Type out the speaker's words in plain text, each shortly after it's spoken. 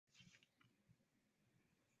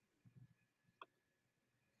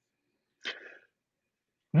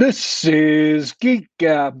This is Geek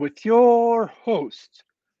Gab with your hosts,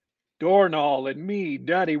 Dornall and me,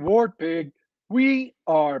 Daddy Warpig. We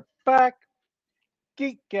are back.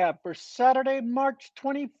 Geek Gab for Saturday, March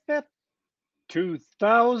 25th,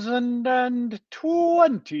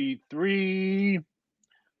 2023.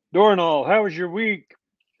 Dornall, how was your week?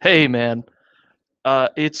 Hey man,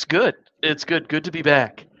 it's good. It's good. Good to be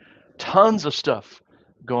back. Tons of stuff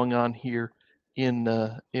going on here in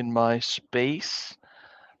my space,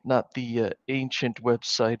 not the ancient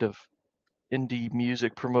website of indie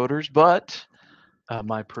music promoters, but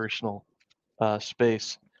my personal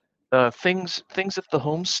space. Things at the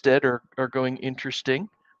homestead are going interesting.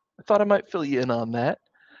 I thought I might fill you in on that.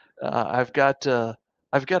 Uh, I've got uh,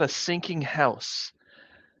 I've got a sinking house.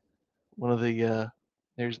 One of the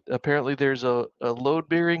there's a load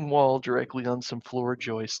bearing wall directly on some floor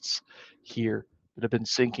joists here that have been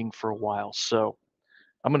sinking for a while. So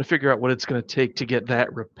I'm gonna figure out what it's gonna take to get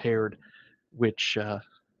that repaired. Which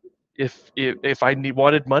if I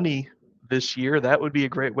wanted money this year, that would be a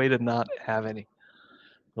great way to not have any.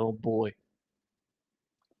 Oh boy,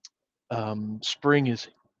 spring is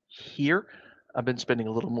here. I've been spending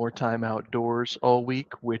a little more time outdoors all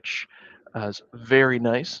week, which is very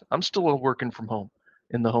nice. I'm still working from home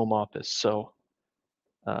in the home office, so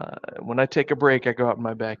when I take a break, I go out in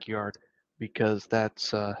my backyard because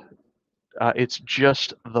it's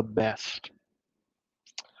just the best.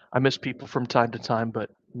 I miss people from time to time, but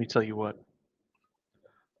let me tell you what,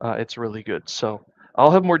 it's really good. So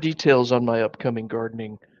I'll have more details on my upcoming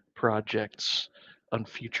gardening projects on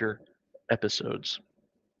future episodes.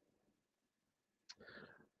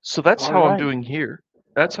 So that's All how I'm right. doing here.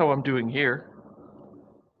 That's how I'm doing here.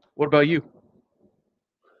 What about you?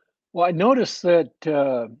 Well, I noticed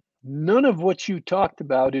that none of what you talked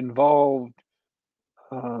about involved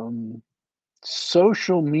um,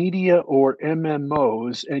 social media or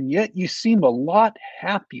MMOs, and yet you seem a lot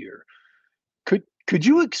happier. Could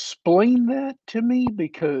you explain that to me?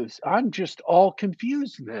 Because I'm just all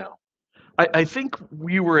confused now. I think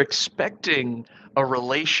we were expecting a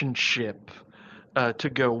relationship to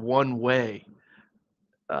go one way,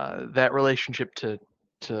 that relationship to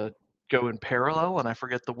go in parallel, and I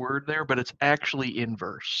forget the word there, but it's actually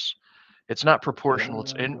inverse. It's not proportional.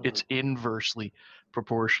 Uh, It's inversely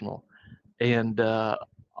proportional, and I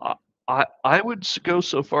I would go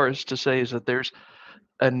so far as to say is that there's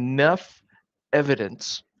enough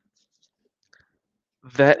evidence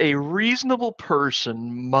that a reasonable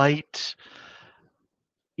person might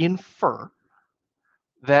infer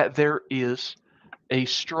that there is a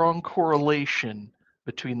strong correlation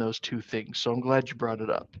between those two things. So I'm glad you brought it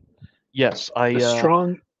up. Yes, a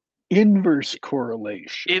strong inverse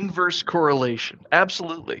correlation. inverse correlation.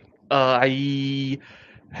 Absolutely. I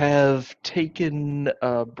have taken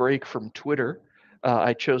a break from Twitter.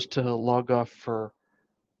 I chose to log off for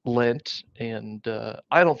Lent, and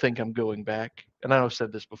I don't think I'm going back. And I know I've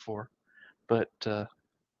said this before, but the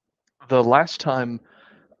last time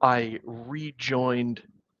I rejoined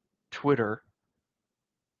Twitter,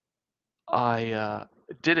 I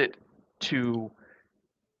did it to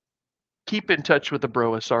keep in touch with the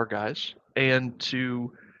Bro SR guys and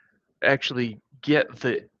to actually get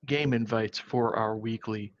the game invites for our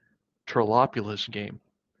weekly Trollopulus game.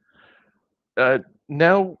 Uh,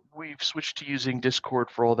 Now we've switched to using Discord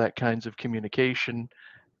for all that kinds of communication,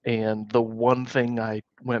 and the one thing I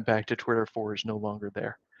went back to Twitter for is no longer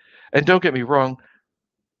there. And don't get me wrong,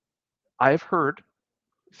 I've heard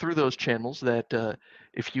through those channels that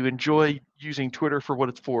if you enjoy using Twitter for what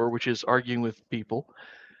it's for, which is arguing with people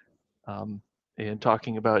um, and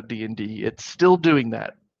talking about D&D, it's still doing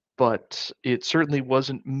that, but it certainly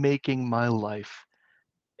wasn't making my life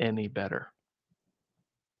any better.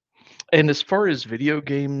 And as far as video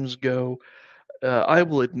games go, I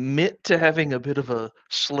will admit to having a bit of a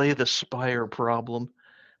Slay the Spire problem.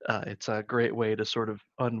 It's a great way to sort of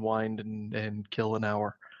unwind and kill an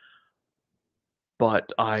hour,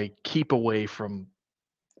 but I keep away from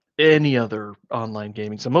any other online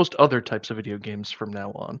gaming, so most other types of video games from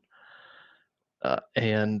now on.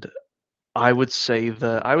 And I would say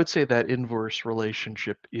that inverse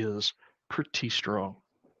relationship is pretty strong.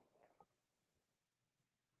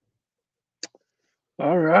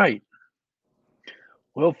 All right.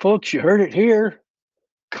 Well, folks, you heard it here.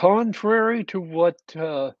 Contrary to what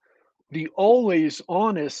the always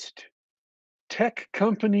honest tech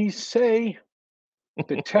companies say,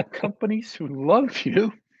 the tech companies who love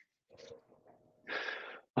you,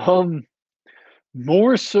 um,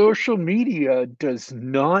 more social media does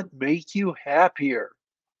not make you happier.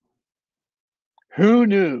 Who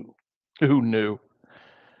knew? Who knew?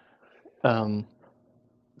 Um,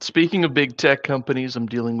 Speaking of big tech companies, I'm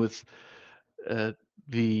dealing with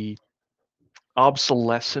the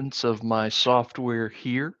obsolescence of my software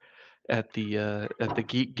here at the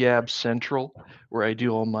Geek Gab Central, where I do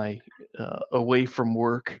all my away from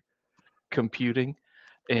work computing.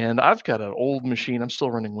 And I've got an old machine. I'm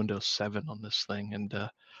still running Windows 7 on this thing, and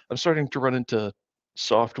I'm starting to run into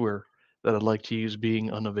software that I'd like to use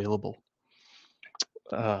being unavailable.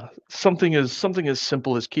 Something as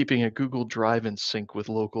simple as keeping a Google Drive in sync with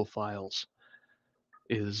local files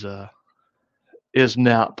is is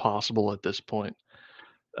not possible at this point.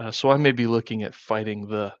 So I may be looking at fighting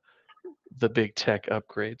the big tech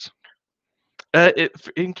upgrades.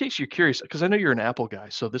 In case you're curious, because I know you're an Apple guy,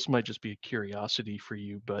 so this might just be a curiosity for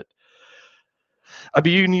you, but I've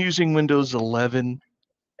been using Windows 11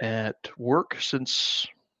 at work since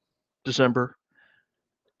December,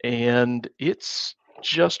 and it's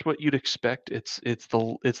just what you'd expect. It's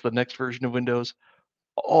the next version of Windows,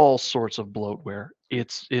 all sorts of bloatware.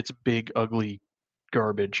 It's big, ugly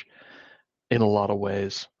garbage in a lot of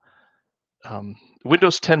ways.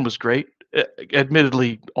 Windows 10 was great.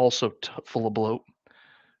 Admittedly, also full of bloat.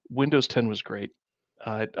 Windows 10 was great.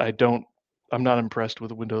 I'm not impressed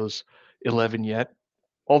with Windows 11 yet,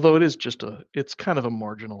 although it's kind of a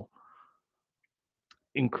marginal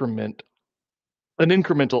increment, an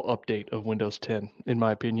incremental update of Windows 10, in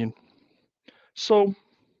my opinion. So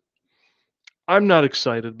I'm not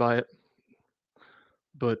excited by it,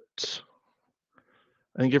 but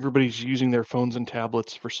I think everybody's using their phones and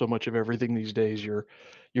tablets for so much of everything these days. Your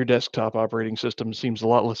desktop operating system seems a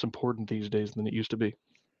lot less important these days than it used to be.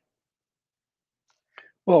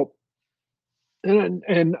 Well, and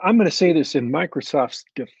I'm going to say this in Microsoft's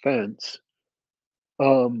defense.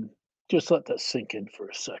 Um, just let that sink in for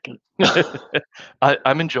a second.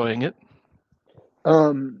 I'm enjoying it.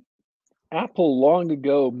 Um, Apple long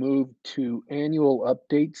ago moved to annual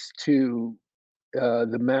updates to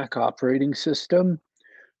the Mac operating system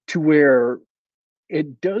to where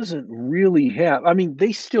it doesn't really have. I mean,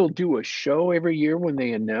 they still do a show every year when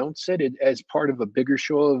they announce it as part of a bigger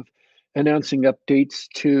show of announcing updates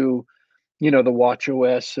to, the Watch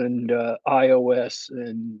OS and iOS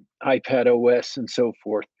and iPad OS and so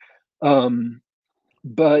forth.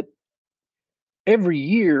 But every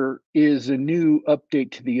year is a new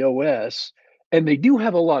update to the OS. And they do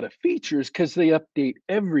have a lot of features because they update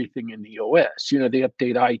everything in the OS. They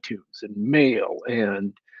update iTunes and Mail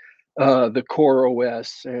and the Core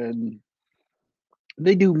OS, and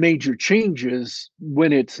they do major changes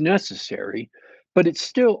when it's necessary, but it's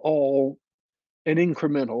still all an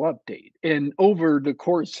incremental update. And over the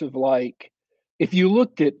course of if you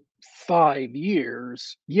looked at 5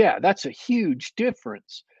 years, yeah, that's a huge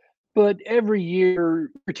difference. But every year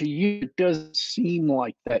to year, it doesn't seem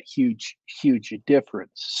like that huge a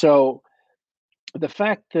difference. So the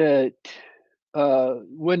fact that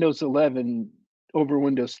Windows 11 over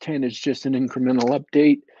Windows 10 is just an incremental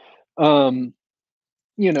update. Um,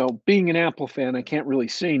 being an Apple fan, I can't really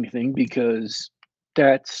say anything because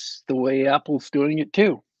that's the way Apple's doing it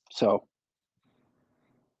too. So,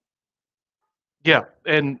 Yeah,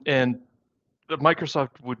 and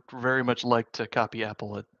Microsoft would very much like to copy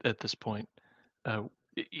Apple at this point. Uh,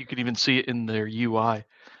 you could even see it in their UI,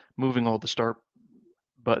 moving all the start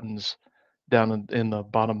buttons down in the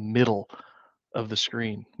bottom middle of the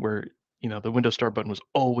screen, where the Windows Start button was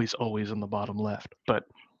always in the bottom left. But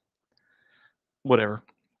whatever.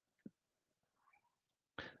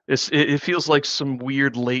 It feels like some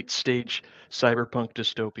weird late stage cyberpunk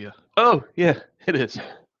dystopia. Oh yeah, it is.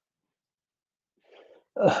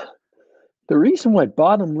 uh, the reason why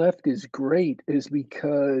bottom left is great is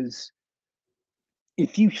because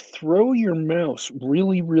if you throw your mouse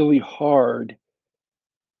really, really hard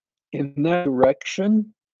in that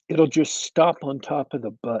direction, it'll just stop on top of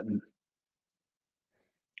the button.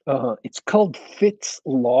 It's called Fitts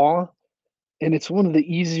Law, and it's one of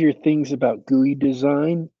the easier things about GUI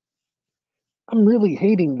design. I'm really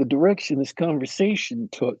hating the direction this conversation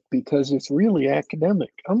took because it's really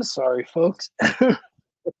academic. I'm sorry, folks.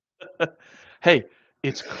 Hey,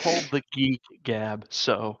 it's called the Geek Gab,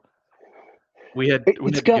 so we had It, we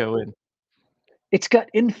it's had to got go in. it's got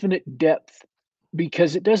infinite depth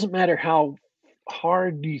because it doesn't matter how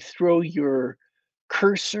hard you throw your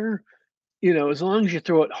cursor, as long as you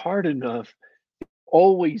throw it hard enough,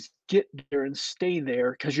 always get there and stay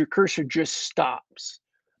there because your cursor just stops.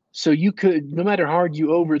 So you could, no matter how hard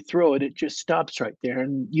you overthrow it, it just stops right there,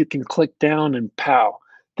 and you can click down and pow,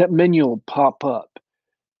 that menu will pop up.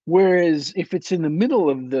 Whereas if it's in the middle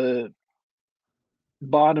of the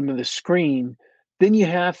bottom of the screen, then you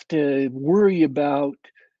have to worry about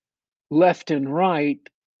left and right,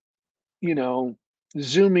 you know,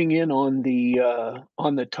 zooming in on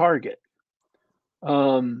the target.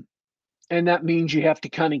 And that means you have to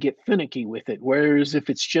kind of get finicky with it. Whereas if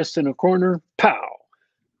it's just in a corner, pow,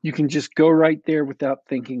 you can just go right there without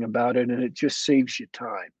thinking about it, and it just saves you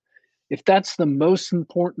time. If that's the most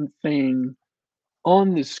important thing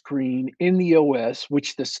on the screen in the OS,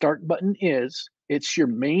 which the start button is, it's your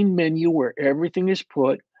main menu where everything is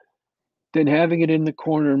put, then having it in the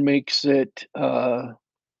corner makes it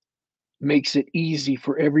easy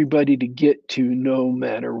for everybody to get to no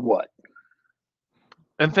matter what.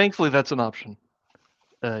 And thankfully, that's an option.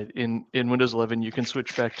 In Windows 11, you can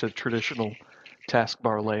switch back to traditional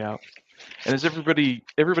taskbar layout. And as everybody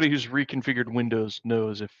who's reconfigured Windows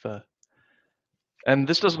knows, if and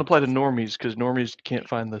this doesn't apply to normies because normies can't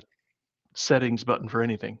find the settings button for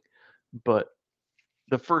anything. But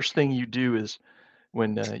the first thing you do is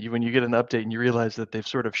when you get an update and you realize that they've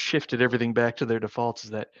sort of shifted everything back to their defaults,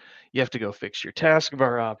 is that you have to go fix your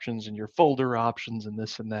taskbar options and your folder options and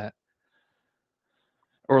this and that.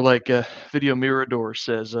 Or like Video Mirador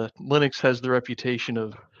says, Linux has the reputation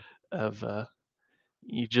of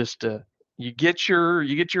you just you get your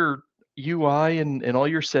UI and all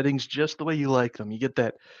your settings just the way you like them. You get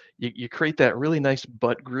that you create that really nice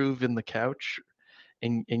butt groove in the couch,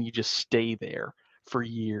 and you just stay there for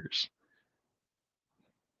years.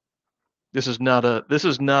 This is not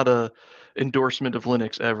a endorsement of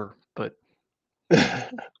Linux ever, but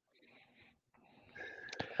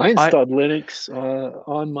I installed Linux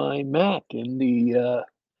on my Mac in the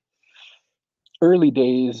early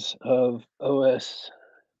days of OS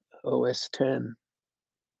 10.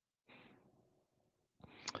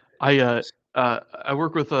 I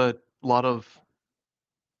work with a lot of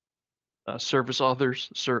service authors,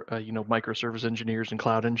 microservice engineers and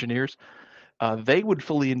cloud engineers. They would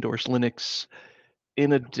fully endorse Linux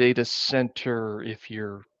in a data center if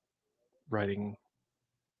you're running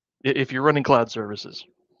cloud services.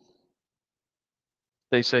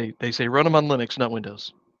 They say run them on Linux, not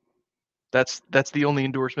Windows. That's the only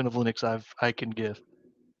endorsement of Linux I can give.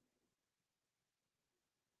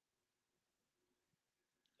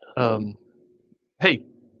 Hey,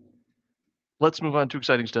 let's move on to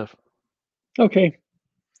exciting stuff. Okay.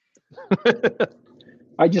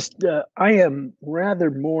 I am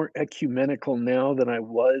rather more ecumenical now than I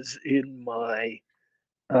was in my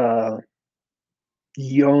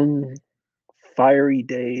young, fiery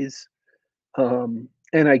days. And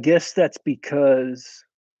I guess that's because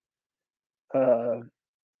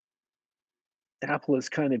Apple has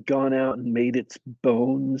kind of gone out and made its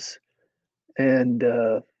bones, and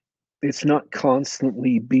it's not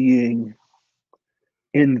constantly being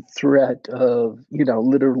in threat of,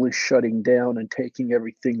 literally shutting down and taking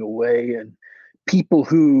everything away. And people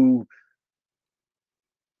who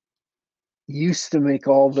used to make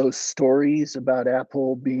all those stories about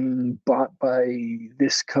Apple being bought by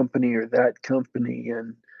this company or that company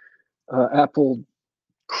and Apple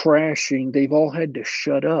crashing, they've all had to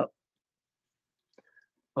shut up.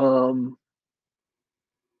 So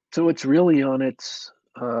it's really on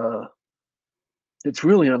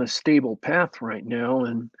a stable path right now,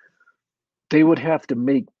 and they would have to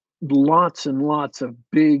make lots and lots of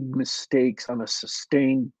big mistakes on a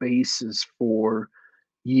sustained basis for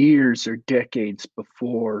years or decades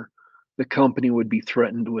before the company would be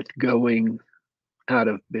threatened with going out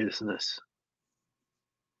of business.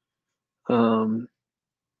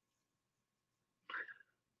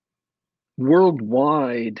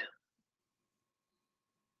 Worldwide,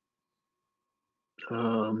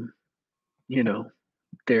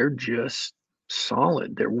 they're just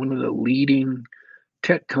solid. They're one of the leading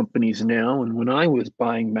tech companies now. And when I was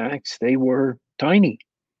buying Macs, they were tiny.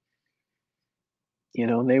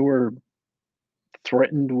 They were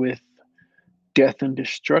threatened with death and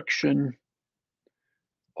destruction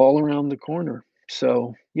all around the corner.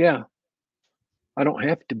 So, yeah, I don't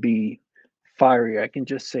have to be fiery. I can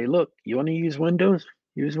just say, look, you want to use Windows?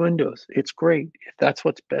 Use Windows. It's great. If that's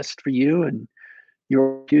what's best for you and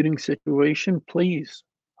your computing situation, please.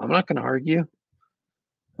 I'm not going to argue.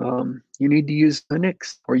 You need to use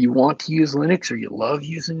Linux, or you want to use Linux, or you love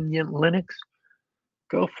using Linux,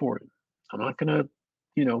 go for it. I'm not going to,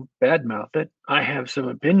 badmouth it. I have some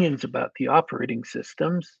opinions about the operating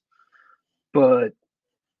systems, but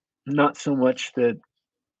not so much that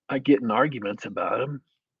I get in arguments about them.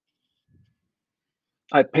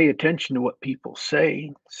 I pay attention to what people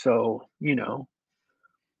say, so,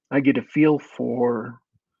 I get a feel for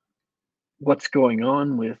what's going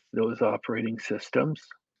on with those operating systems.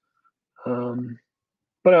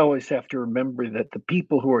 But I always have to remember that the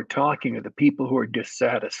people who are talking are the people who are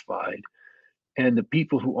dissatisfied, and the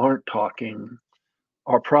people who aren't talking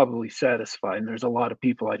are probably satisfied, and there's a lot of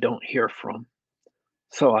people I don't hear from.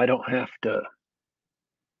 So I don't have to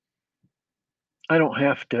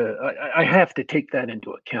I have to take that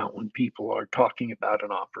into account when people are talking about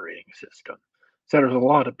an operating system. So there's a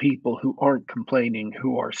lot of people who aren't complaining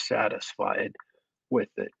who are satisfied with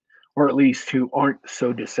it, or at least who aren't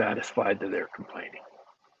so dissatisfied that they're complaining.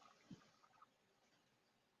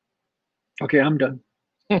 Okay, I'm done.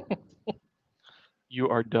 You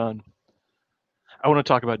are done. I want to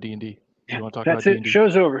talk about D&D. You want to talk about That's it. D&D?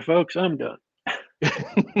 Show's over, folks. I'm done.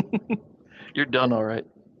 You're done, all right.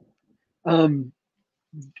 Um,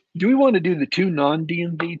 do we want to do the two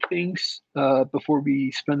non-D&D things before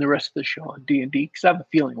we spend the rest of the show on D&D? Because I have a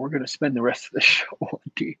feeling we're going to spend the rest of the show on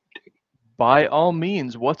D&D. By all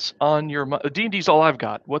means, what's on your mind? D&D's all I've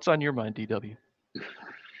got. What's on your mind, DW?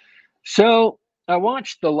 So I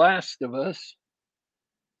watched The Last of Us,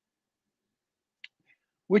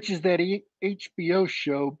 which is that HBO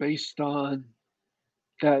show based on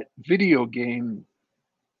that video game,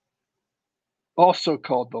 also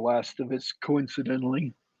called The Last of Us,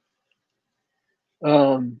 coincidentally,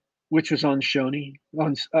 which was on Sony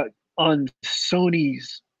on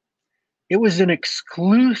Sony's. It was an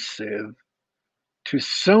exclusive to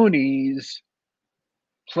Sony's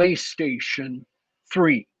PlayStation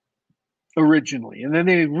 3 originally, and then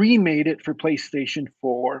they remade it for PlayStation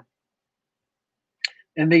 4,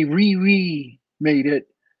 and they remade it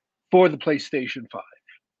for the PlayStation 5.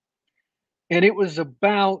 And it was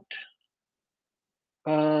about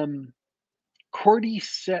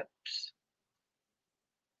cordyceps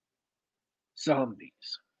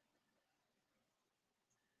zombies.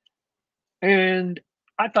 And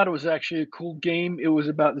I thought it was actually a cool game. It was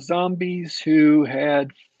about zombies who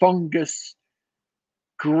had fungus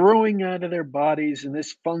growing out of their bodies, and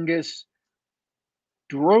this fungus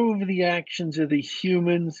drove the actions of the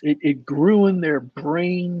humans. It grew in their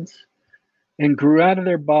brains and grew out of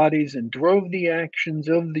their bodies and drove the actions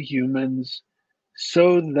of the humans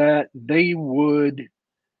so that they would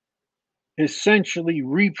essentially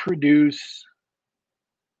reproduce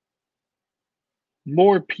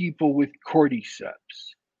more people with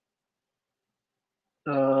cordyceps.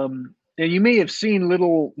 And you may have seen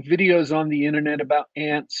little videos on the internet about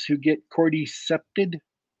ants who get cordycepted.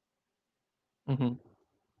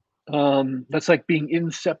 That's like being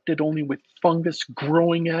incepted, only with fungus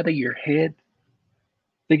growing out of your head.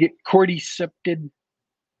 They get cordycepted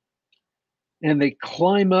and they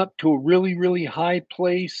climb up to a really, really high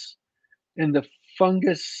place, and the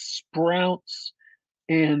fungus sprouts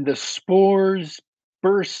and the spores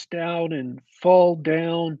burst out and fall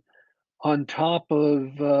down on top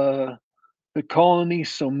of the colony,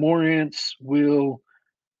 so more ants will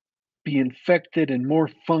be infected and more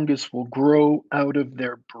fungus will grow out of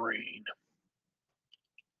their brain.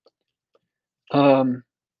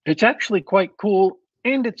 It's actually quite cool,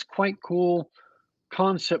 and it's quite cool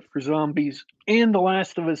concept for zombies, and The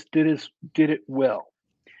Last of Us did it well.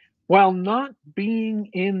 While not being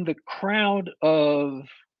in the crowd of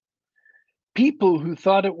people who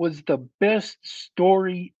thought it was the best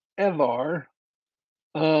story ever,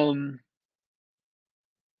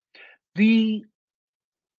 the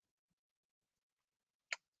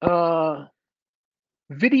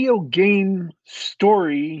video game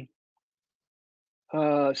story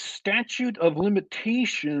statute of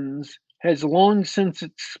limitations has long since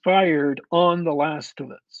expired on The Last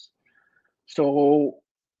of Us. So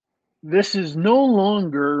this is no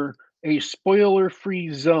longer a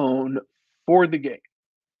spoiler-free zone for the game.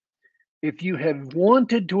 If you have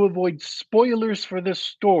wanted to avoid spoilers for this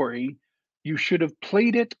story, you should have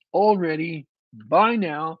played it already by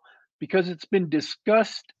now, because it's been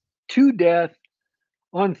discussed to death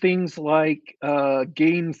on things like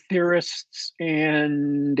game theorists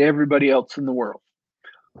and everybody else in the world.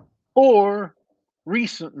 Or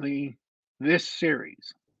recently, this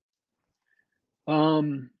series. I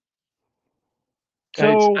want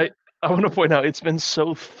to point out, it's been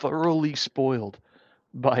so thoroughly spoiled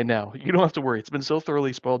by now. You don't have to worry. It's been so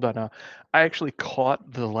thoroughly spoiled by now. I actually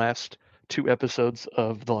caught the last 2 episodes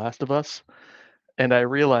of The Last of Us, and I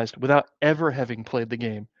realized, without ever having played the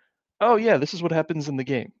game, oh yeah, this is what happens in the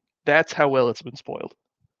game. That's how well it's been spoiled.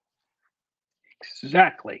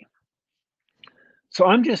 Exactly. So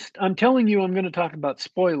I'm telling you I'm going to talk about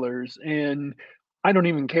spoilers, and I don't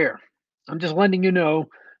even care. I'm just letting you know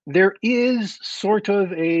there is sort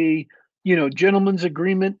of a, gentleman's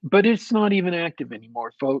agreement, but it's not even active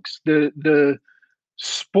anymore, folks. The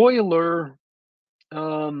spoiler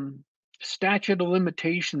statute of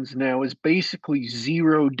limitations now is basically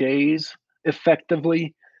 0 days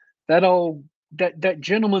effectively. That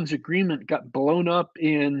gentleman's agreement got blown up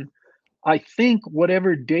in I think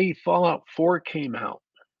whatever day Fallout 4 came out.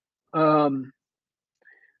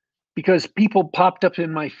 Because people popped up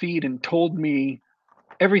in my feed and told me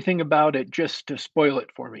everything about it just to spoil it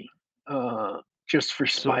for me, just for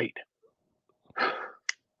So spite.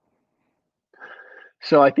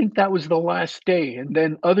 So I think that was the last day. And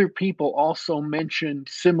then other people also mentioned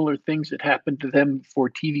similar things that happened to them for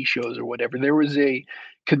TV shows or whatever. There was a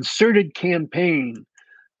concerted campaign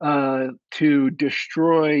to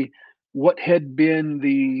destroy what had been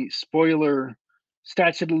the spoiler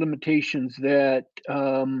statute of limitations that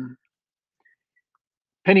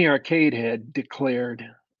Penny Arcade had declared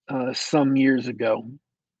some years ago.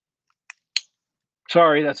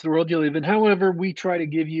 Sorry, that's the world you live in. However, we try to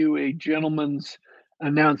give you a gentleman's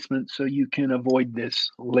announcement so you can avoid this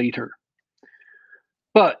later.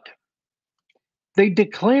 But they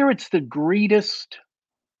declare it's the greatest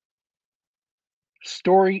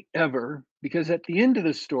story ever because at the end of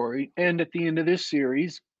the story and at the end of this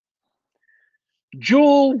series,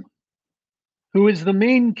 Joel, who is the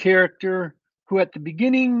main character, who at the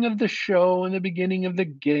beginning of the show and the beginning of the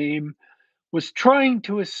game was trying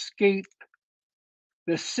to escape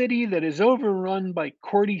the city that is overrun by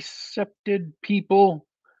cordycepted people,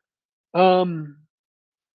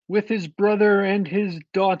 with his brother and his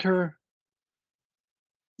daughter,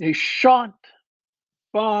 is shot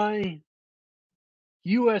by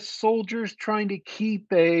U.S. soldiers trying to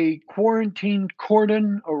keep a quarantine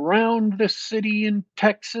cordon around the city in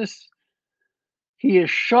Texas. He is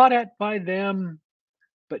shot at by them,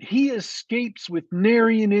 but he escapes with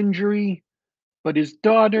nary an injury. But his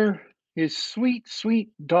daughter, his sweet, sweet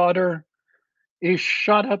daughter, is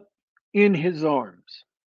shot up in his arms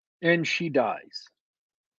and she dies.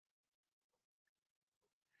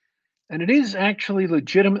 And it is actually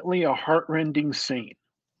legitimately a heartrending scene.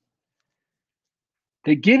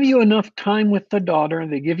 They give you enough time with the daughter,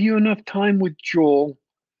 they give you enough time with Joel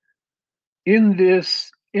in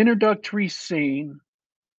this introductory scene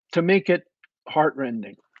to make it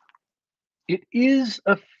heartrending. It is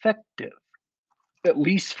effective, at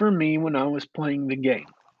least for me when I was playing the game.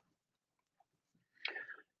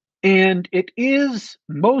 And it is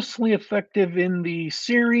mostly effective in the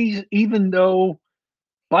series, even though,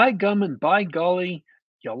 by gum and by golly,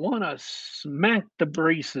 you want to smack the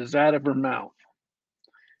braces out of her mouth.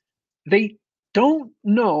 They don't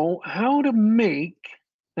know how to make,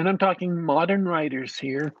 and I'm talking modern writers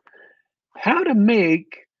here, how to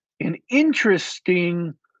make an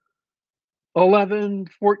interesting 11,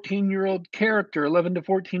 14-year-old character, 11 to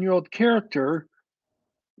 14-year-old character,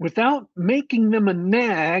 without making them a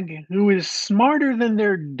nag who is smarter than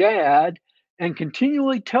their dad and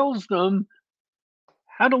continually tells them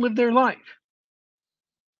how to live their life.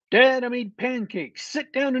 Dad, I made pancakes.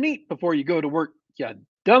 Sit down and eat before you go to work, you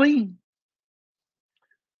dummy.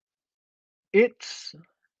 It's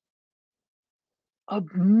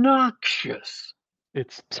obnoxious.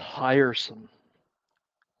 it's tiresome.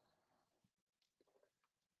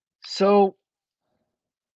 So,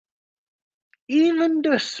 even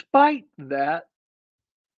despite that,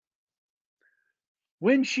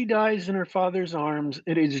 when she dies in her father's arms,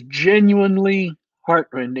 it is genuinely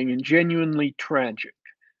heartrending and genuinely tragic.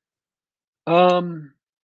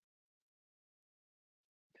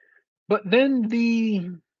 But then the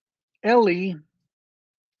Ellie,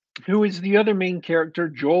 who is the other main character,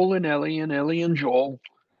 Joel and Ellie and Joel.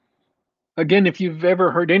 Again, if you've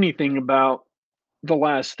ever heard anything about The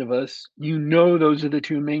Last of Us, you know those are the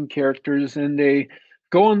two main characters, and they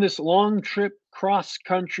go on this long trip cross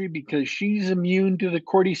country because she's immune to the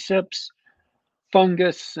cordyceps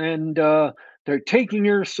fungus, and they're taking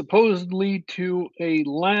her supposedly to a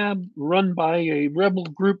lab run by a rebel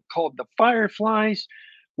group called the Fireflies,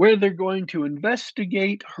 where they're going to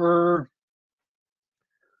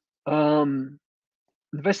um,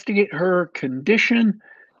 investigate her condition,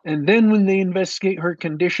 and then when they investigate her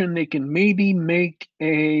condition, they can maybe make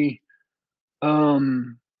a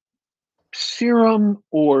um, serum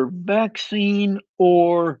or vaccine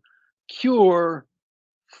or cure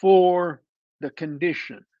for the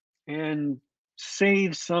condition and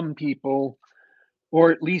save some people,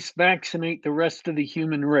 or at least vaccinate the rest of the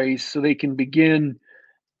human race so they can begin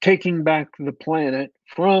taking back the planet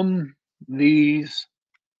these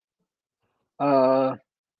uh,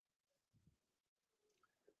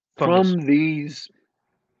 Fungus. from these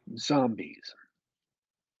zombies.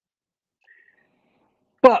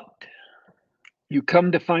 But you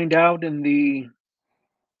come to find out in the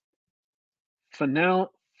finale,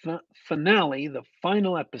 the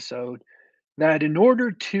final episode, that in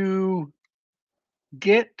order to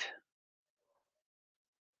get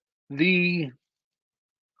the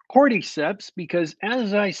cordyceps because,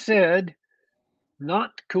 as I said,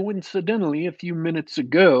 not coincidentally a few minutes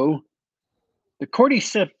ago, the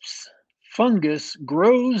cordyceps fungus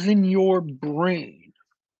grows in your brain.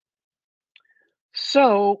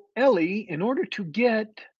 So, Ellie, in order to get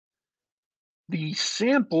the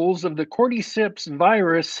samples of the cordyceps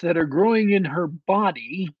virus that are growing in her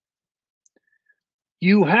body,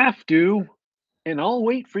 you have to, and I'll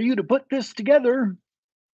wait for you to put this together,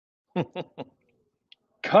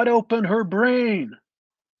 cut open her brain.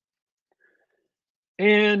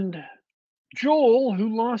 And Joel,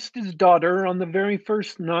 who lost his daughter on the very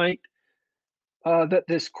first night that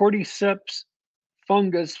this cordyceps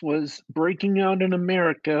fungus was breaking out in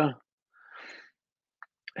America,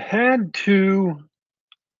 had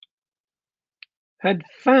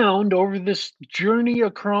found over this journey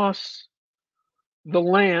across the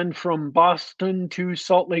land from Boston to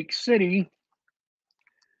Salt Lake City,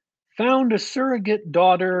 found a surrogate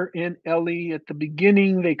daughter in Ellie. At the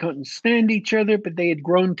beginning, they couldn't stand each other, but they had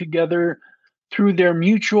grown together through their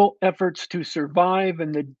mutual efforts to survive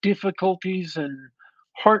and the difficulties and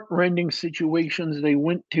heart-rending situations they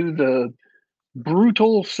went to, the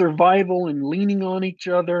brutal survival and leaning on each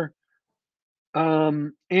other.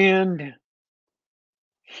 And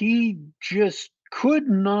he just could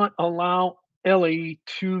not allow Ellie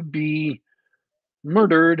to be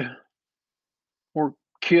murdered or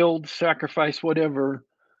killed, sacrificed, whatever,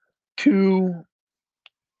 to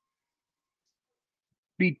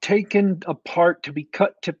be taken apart, to be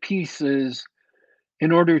cut to pieces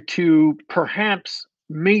in order to perhaps,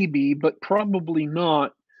 maybe, but probably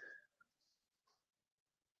not,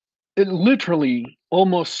 it literally,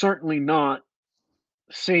 almost certainly not,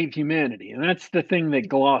 save humanity. And that's the thing they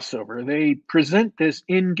gloss over. They present this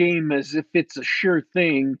in game as if it's a sure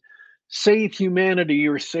thing, save humanity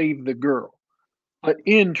or save the girl. But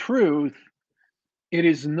in truth, it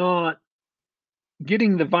is not.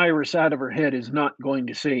 Getting the virus out of her head is not going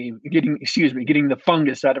to save, getting the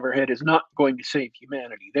fungus out of her head is not going to save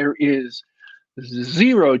humanity. There is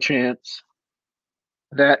zero chance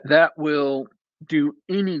that that will do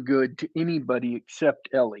any good to anybody except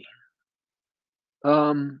Ellie.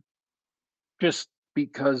 Just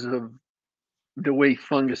because of the way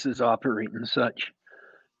funguses operate and such.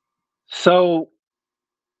 So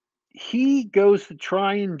he goes to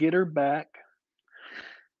try and get her back,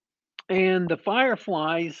 and the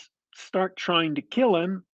fireflies start trying to kill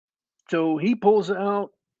him. So he pulls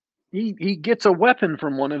out, he gets a weapon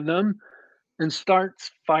from one of them and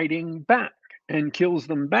starts fighting back and kills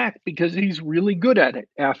them back because he's really good at it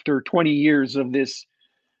after 20 years of this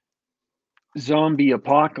zombie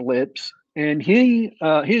apocalypse. And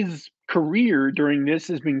his career during this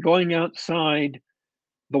has been going outside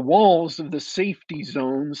the walls of the safety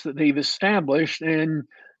zones that they've established and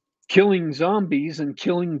killing zombies and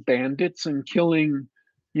killing bandits and killing,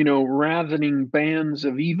 ravening bands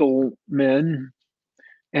of evil men,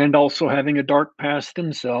 and also having a dark past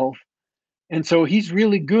himself. And so he's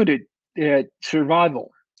really good at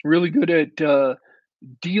survival, really good at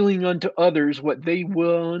dealing unto others what they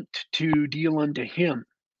want to deal unto him.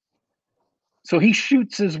 So he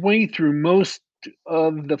shoots his way through most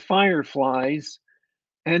of the fireflies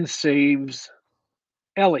and saves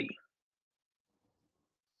Ellie.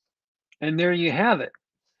 And there you have it.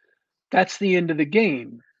 That's the end of the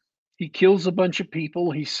game. He kills a bunch of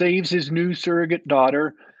people, he saves his new surrogate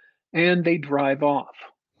daughter, and they drive off.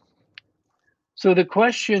 So the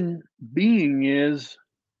question being is,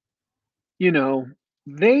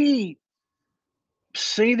 they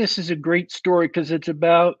say this is a great story because it's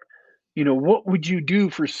about, what would you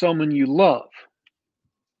do for someone you love?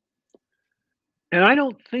 And I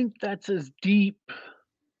don't think that's as deep.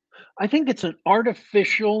 I think it's an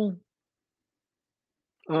artificial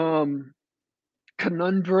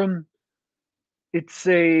conundrum. It's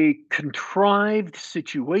a contrived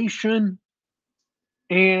situation.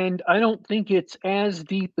 And I don't think it's as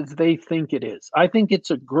deep as they think it is. I think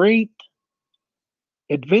it's a great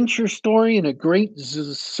adventure story and a great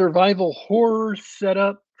survival horror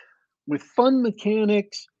setup with fun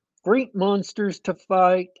mechanics, great monsters to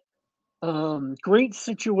fight, great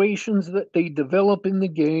situations that they develop in the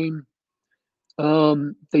game.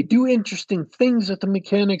 They do interesting things with the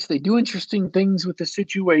mechanics, they do interesting things with the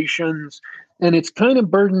situations, and it's kind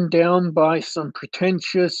of burdened down by some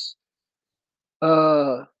pretentious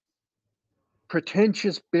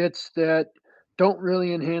bits that don't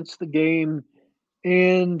really enhance the game,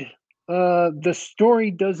 and the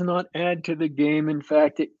story does not add to the game. In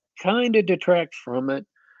fact, it kind of detracts from it.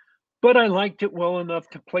 But I liked it well enough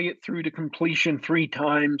to play it through to completion 3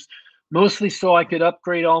 times, mostly so I could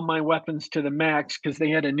upgrade all my weapons to the max because they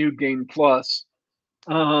had a new game plus.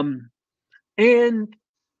 And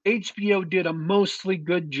HBO did a mostly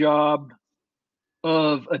good job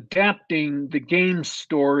of adapting the game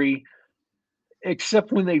story,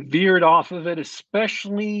 except when they veered off of it,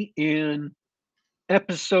 especially in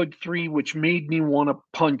episode 3, which made me want to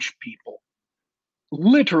punch people.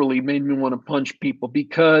 Literally made me want to punch people,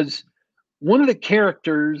 because one of the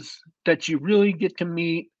characters that you really get to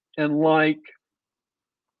meet and like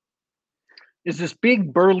is this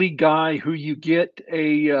big burly guy who you get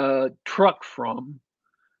a truck from,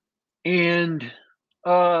 and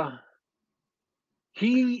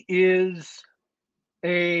he is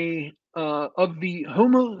a of the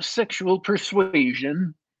homosexual persuasion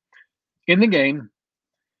in the game,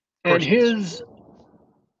 Of and course he is.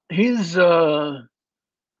 his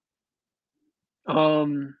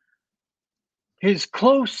um his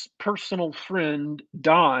close personal friend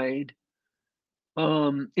died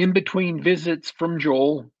in between visits from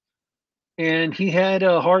Joel, and he had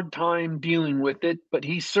a hard time dealing with it, but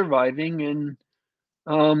he's surviving, and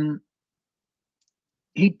um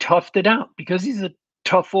he toughed it out because he's a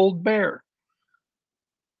tough old bear,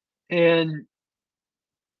 and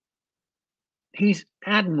he's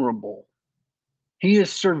admirable. He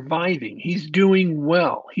is surviving. He's doing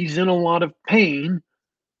well. He's in a lot of pain,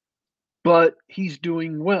 but he's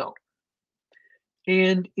doing well.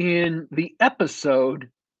 And in the episode,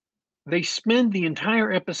 they spend the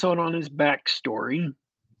entire episode on his backstory.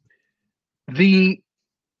 The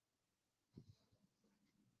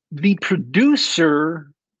the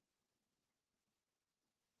producer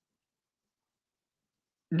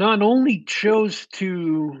not only chose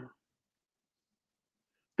to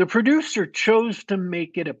the producer chose to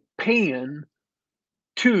make it a pan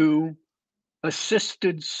to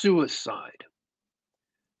assisted suicide,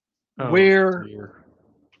 Oh where dear.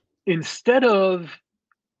 instead of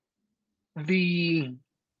the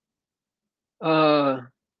uh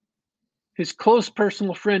his close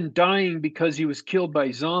personal friend dying because he was killed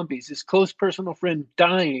by zombies, his close personal friend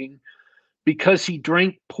dying because he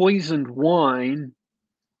drank poisoned wine,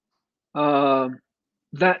 uh,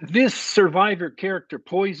 that this survivor character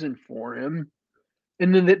poisoned for him,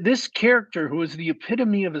 and then that this character, who is the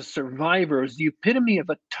epitome of a survivor, is the epitome of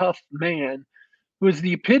a tough man, who is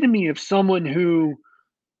the epitome of someone who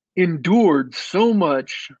endured so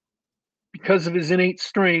much because of his innate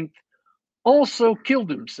strength, also killed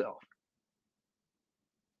himself.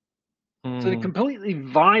 So they Mm. completely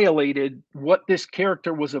violated what this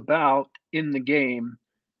character was about in the game.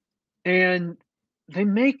 And they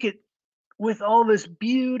make it with all this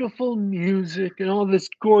beautiful music and all this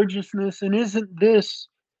gorgeousness. And isn't this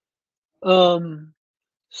um,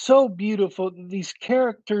 so beautiful that these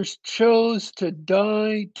characters chose to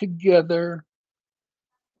die together?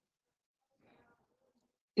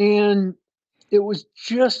 And it was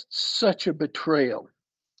just such a betrayal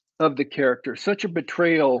of the character, such a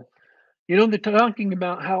betrayal. You know, they're talking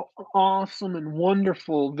about how awesome and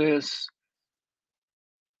wonderful the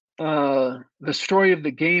story of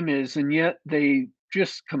the game is, and yet they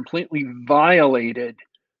just completely violated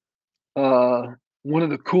uh, one of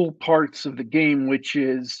the cool parts of the game, which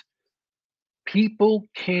is people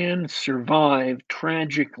can survive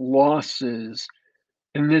tragic losses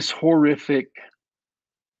in this horrific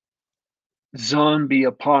zombie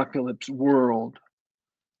apocalypse world.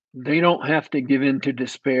 They don't have to give in to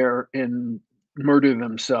despair and murder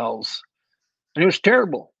themselves. And it was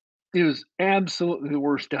terrible. It was absolutely the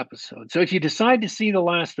worst episode. So if you decide to see The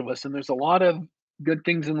Last of Us, and there's a lot of good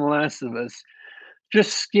things in The Last of Us,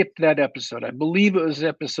 just skip that episode. I believe it was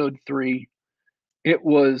episode 3. It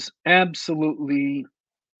was absolutely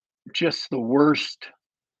just the worst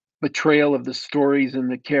betrayal of the stories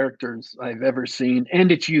and the characters I've ever seen,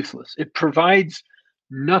 and it's useless. It provides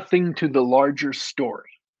nothing to the larger story.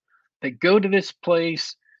 They go to this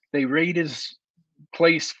place, they raid his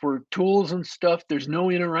place for tools and stuff. There's no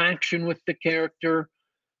interaction with the character.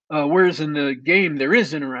 Whereas in the game, there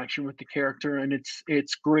is interaction with the character, and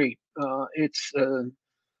it's great. It's a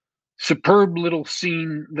superb little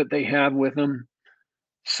scene that they have with him.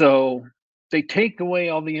 So they take away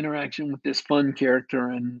all the interaction with this fun character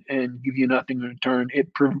and give you nothing in return.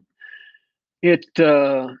 It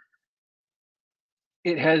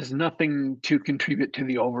it has nothing to contribute to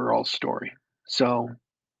the overall story. So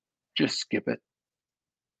just skip it.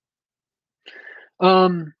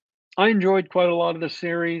 Um, I enjoyed quite a lot of the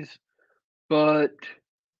series, but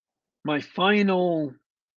my final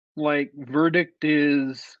verdict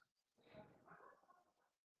is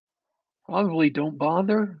probably don't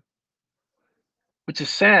bother, which is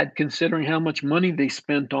sad considering how much money they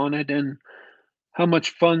spent on it and how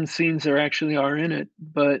much fun scenes there actually are in it.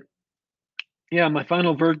 But yeah, my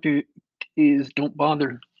final verdict is don't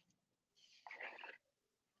bother.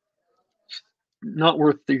 It's not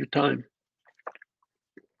worth your time.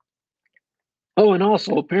 Oh, and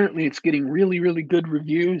also apparently it's getting really, really good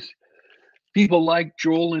reviews. People like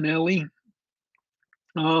Joel and Ellie.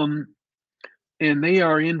 And they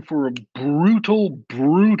are in for a brutal,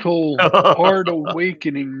 hard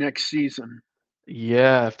awakening next season.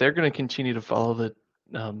 Yeah, if they're going to continue to follow the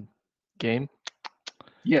game,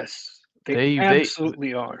 Yes, they they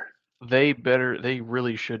absolutely are. they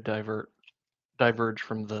really should diverge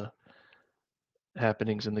from the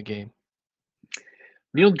happenings in the game.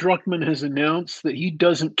 Neil Druckmann has announced that he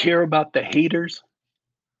doesn't care about the haters.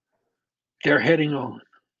 They're heading on.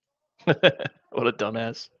 What a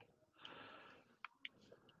dumbass.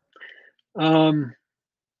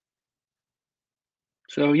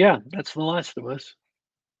 So yeah, that's The Last of Us.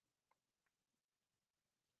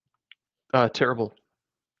 Terrible.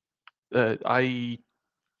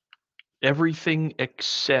 Everything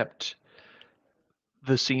except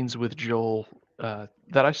the scenes with Joel that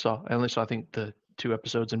I saw. I only saw, I think, the 2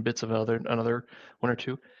 episodes and bits of another 1 or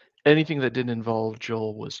 2. Anything that didn't involve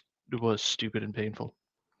Joel was stupid and painful.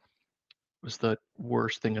 It was the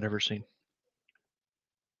worst thing I'd ever seen.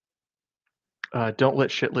 Don't let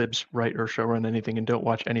shitlibs write or showrun anything, and don't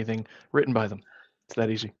watch anything written by them. It's that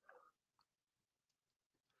easy.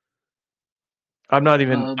 I'm not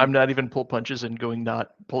even pull punches and going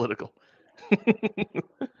not political.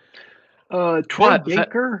 Troy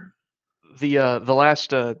Baker. The last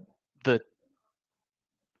the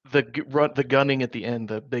gunning at the end,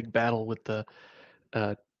 the big battle with the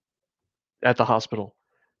at the hospital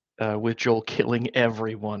with Joel killing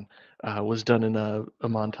everyone was done in a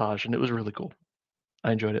montage, and it was really cool.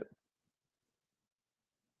 I enjoyed it.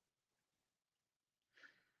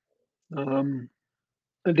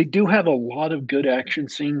 They do have a lot of good action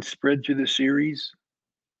scenes spread through the series.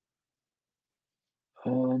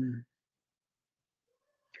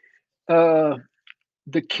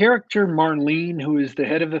 The character Marlene, who is the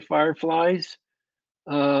head of the Fireflies,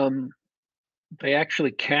 they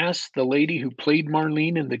actually cast the lady who played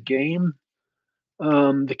Marlene in the game.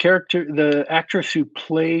 The actress who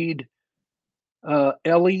played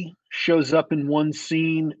Ellie shows up in one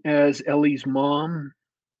scene as Ellie's mom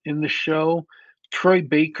in the show. Troy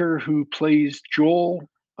Baker, who plays Joel,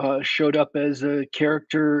 showed up as a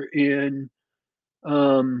character in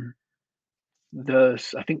I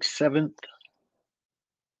think 7th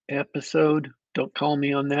episode. Don't call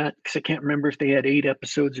me on that because I can't remember if they had 8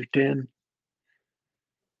 episodes or 10.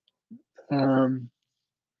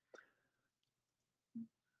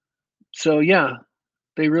 So yeah,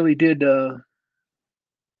 they really did.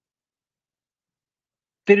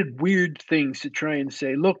 They did weird things to try and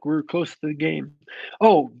say, "Look, we're close to the game."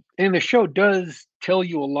 Oh, and the show does tell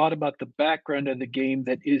you a lot about the background of the game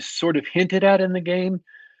that is sort of hinted at in the game,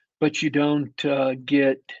 but you don't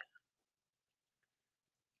get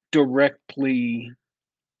directly.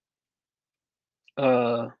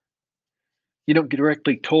 You don't get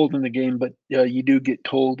directly told in the game, but you do get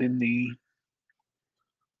told in the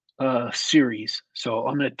series. So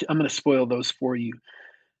I'm gonna spoil those for you.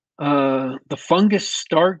 The fungus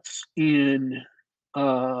starts in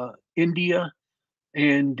India,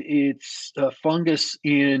 and it's a fungus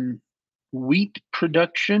in wheat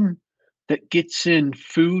production that gets in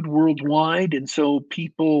food worldwide, and so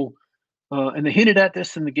people. And they hinted at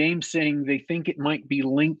this in the game, saying they think it might be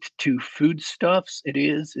linked to foodstuffs. It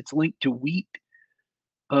is. It's linked to wheat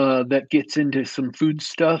that gets into some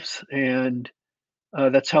foodstuffs, and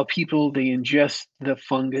that's how they ingest the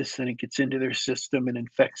fungus, and it gets into their system and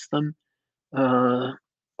infects them. Uh,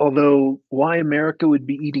 Although why America would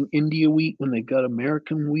be eating India wheat when they got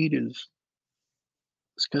American wheat is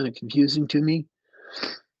kind of confusing to me.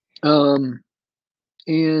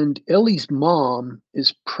 And Ellie's mom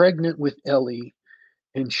is pregnant with Ellie,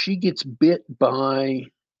 and she gets bit by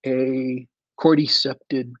a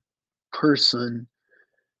cordycepted person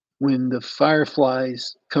when the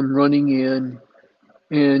fireflies come running in,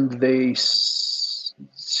 and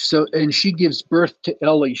and she gives birth to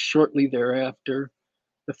Ellie shortly thereafter.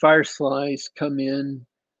 The fireflies come in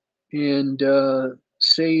and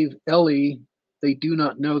save Ellie. They do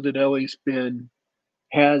not know that Ellie's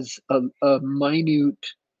has a minute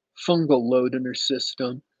fungal load in her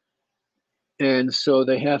system, and so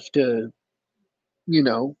they have to, you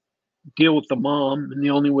know, deal with the mom in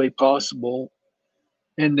the only way possible.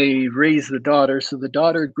 And they raise the daughter. So the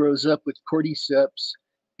daughter grows up with cordyceps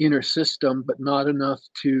in her system, but not enough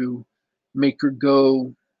to make her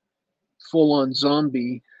go full on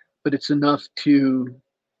zombie, but it's enough to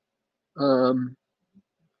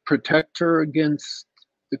protect her against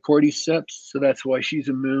the cordyceps, so that's why she's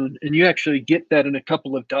immune. And you actually get that in a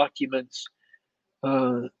couple of documents.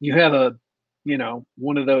 You have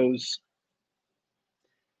one of those,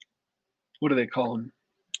 what do they call them?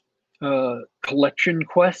 Collection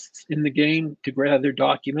quests in the game to gather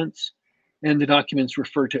documents, and the documents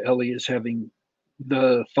refer to Ellie as having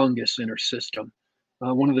the fungus in her system.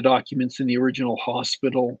 One of the documents in the original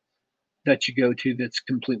hospital that you go to that's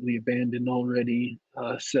completely abandoned already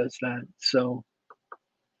says that. So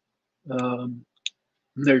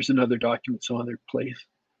there's another document some other place.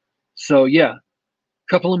 So yeah,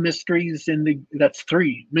 couple of mysteries that's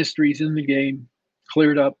 3 mysteries in the game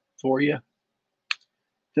cleared up for you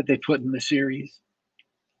that they put in the series,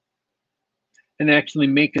 and actually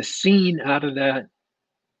make a scene out of that,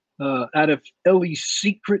 out of Ellie's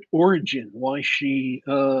secret origin, why she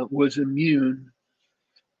was immune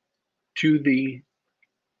to the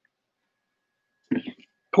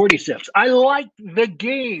cordyceps. I like the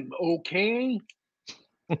game, okay?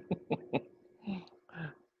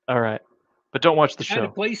 All right. But don't watch the If I had a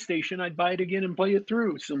show. PlayStation, I'd buy it again and play it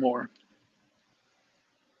through some more.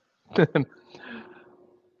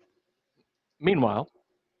 Meanwhile,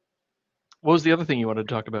 what was the other thing you wanted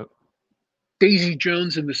to talk about? Daisy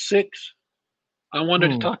Jones and the Six. I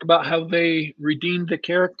wanted to talk about how they redeemed the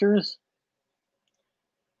characters.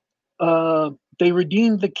 They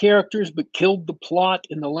redeemed the characters but killed the plot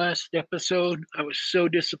in the last episode. I was so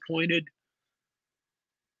disappointed.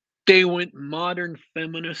 They went modern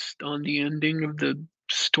feminist on the ending of the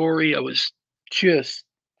story. I was just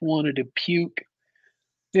wanted to puke.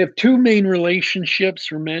 They have 2 main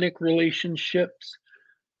relationships, romantic relationships,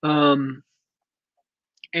 and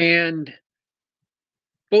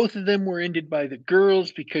both of them were ended by the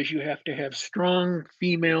girls because you have to have strong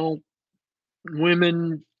female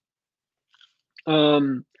women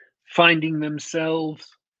finding themselves.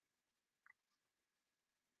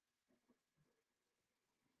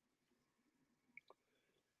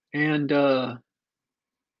 And the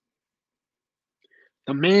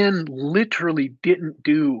man literally didn't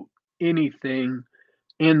do anything,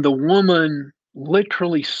 and the woman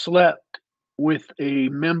literally slept with a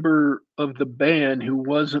member of the band who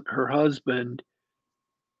wasn't her husband.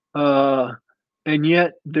 And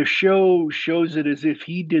yet the show shows it as if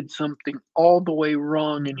he did something all the way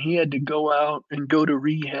wrong and he had to go out and go to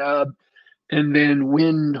rehab and then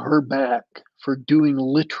win her back for doing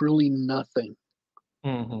literally nothing.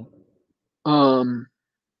 Mm-hmm.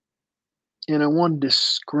 And I wanted to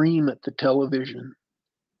scream at the television.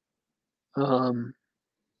 But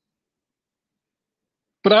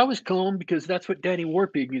I was calm because that's what Danny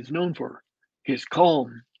Warpig is known for, his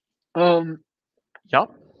calm. Yep.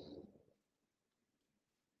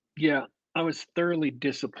 Yeah, I was thoroughly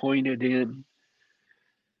disappointed in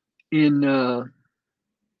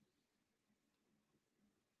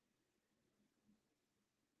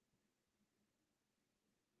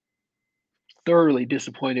thoroughly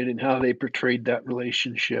disappointed in how they portrayed that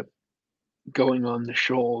relationship going on the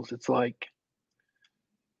shoals. It's like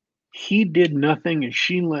he did nothing and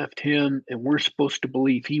she left him, and we're supposed to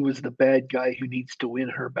believe he was the bad guy who needs to win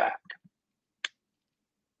her back.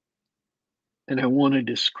 And I wanted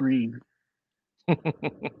to scream.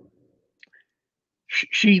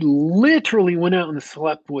 She literally went out and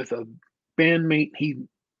slept with a bandmate. He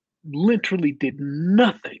literally did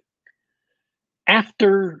nothing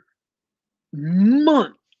after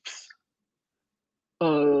months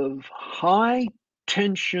of high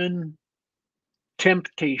tension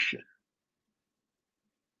temptation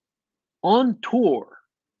on tour.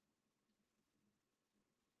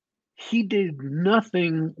 He did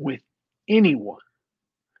nothing with anyone.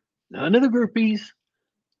 None of the groupies,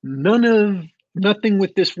 nothing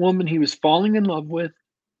with this woman he was falling in love with.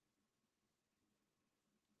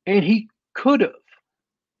 And he could have.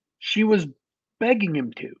 She was begging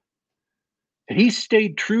him to. And he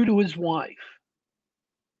stayed true to his wife.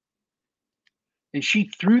 And she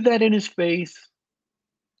threw that in his face.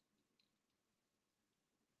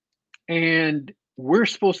 And we're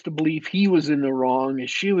supposed to believe he was in the wrong and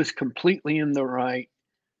she was completely in the right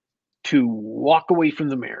to walk away from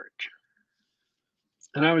the marriage.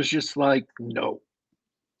 And I was just like, no,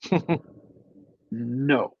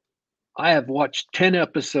 no. I have watched 10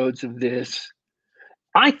 episodes of this.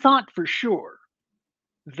 I thought for sure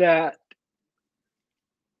that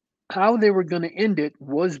how they were going to end it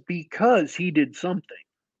was because he did something,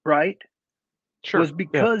 right? Sure. Was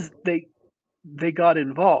because they got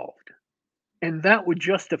involved. And that would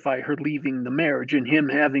justify her leaving the marriage and him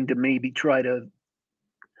having to maybe try to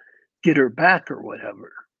get her back or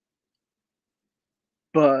whatever.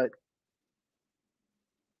 But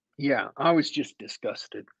yeah, I was just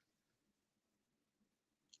disgusted.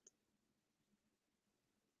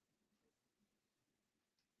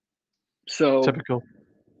 So Typical.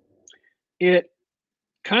 it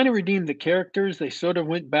kind of redeemed the characters. They sort of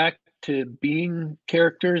went back to being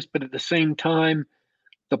characters, but at the same time,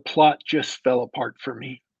 the plot just fell apart for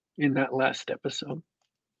me in that last episode.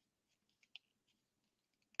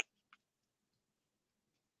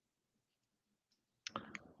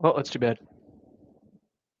 Well, that's too bad.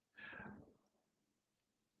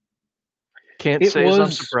 Can't It say as I'm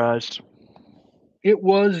was surprised. it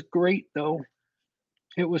was great though.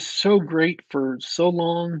 It was so great for so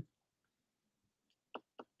long.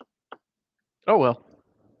 Oh well.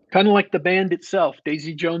 Kind of like the band itself,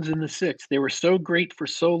 Daisy Jones and the Six. They were so great for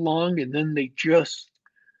so long, and then they just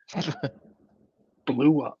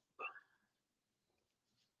blew up.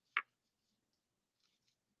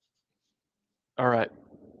 All right.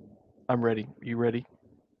 I'm ready. You ready?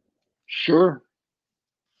 Sure.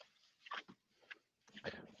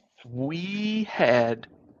 We had.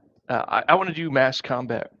 I want to do mass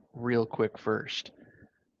combat real quick first.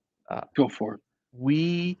 Go for it.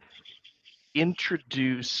 We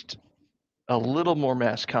introduced a little more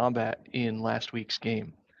mass combat in last week's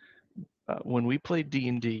game when we played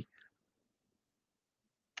D&D.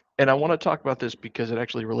 And I want to talk about this because it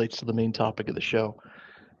actually relates to the main topic of the show.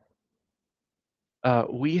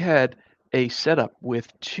 We had a setup with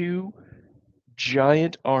two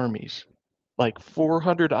giant armies, like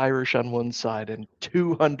 400 Irish on one side and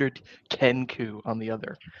 200 Kenku on the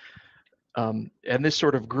other. And this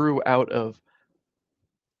sort of grew out of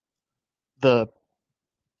the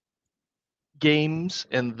games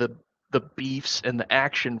and the beefs and the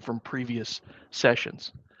action from previous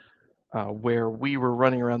sessions, where we were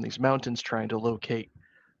running around these mountains trying to locate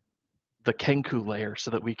the Kenku lair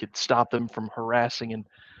so that we could stop them from harassing and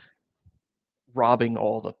robbing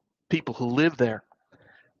all the people who live there.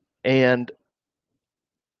 And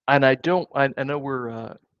I know we're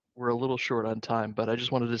a little short on time, but I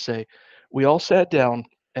just wanted to say we all sat down,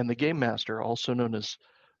 and the game master, also known as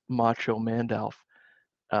Macho Mandalf,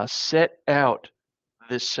 set out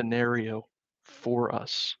this scenario for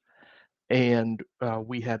us. And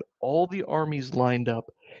we had all the armies lined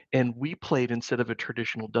up, and we played, instead of a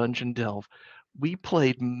traditional dungeon delve, we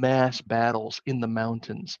played mass battles in the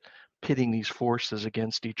mountains, pitting these forces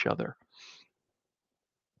against each other.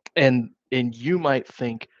 And you might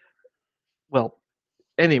think, well,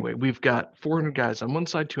 anyway, we've got 400 guys on one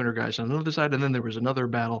side, 200 guys on the other side, and then there was another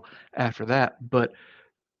battle after that. But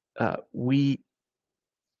you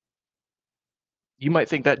might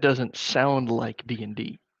think that doesn't sound like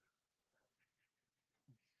D&D.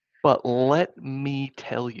 But let me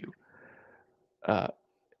tell you,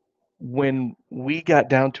 when we got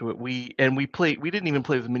down to it, we didn't even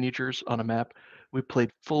play with miniatures on a map. We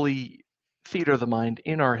played fully theater of the mind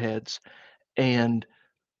in our heads, and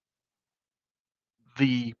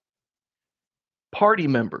the party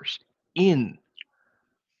members in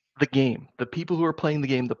the game, the people who are playing the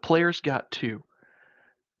game, the players got to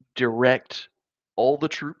direct all the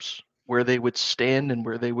troops where they would stand and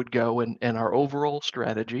where they would go, and our overall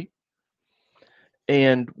strategy.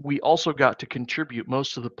 And we also got to contribute.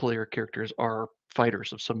 Most of the player characters are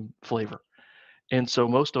fighters of some flavor. And so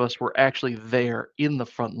most of us were actually there in the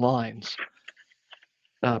front lines,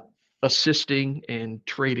 assisting and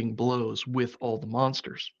trading blows with all the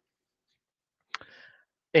monsters.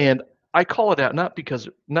 And I call it out not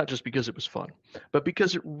just because it was fun, but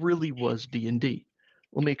because it really was D&D.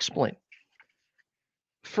 Let me explain.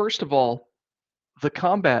 First of all, the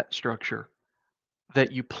combat structure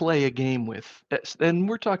that you play a game with, and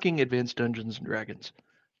we're talking Advanced Dungeons and Dragons,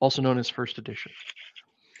 also known as First Edition.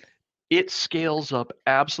 It scales up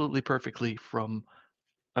absolutely perfectly from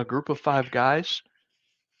a group of 5 guys,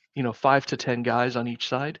 5 to 10 guys on each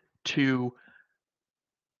side, to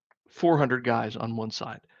 400 guys on one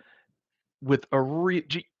side. With a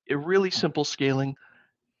really simple scaling,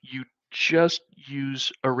 you just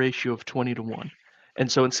use a ratio of 20 to 1. And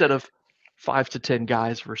so instead of 5 to 10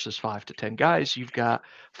 guys versus 5 to 10 guys, you've got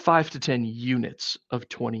 5 to 10 units of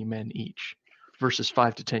 20 men each versus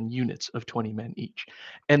 5 to 10 units of 20 men each.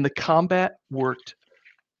 And the combat worked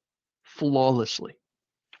flawlessly.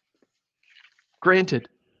 Granted,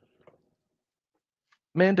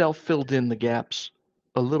 Mandel filled in the gaps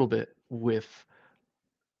a little bit with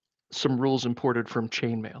some rules imported from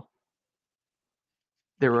chainmail.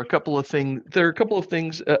 There are a couple of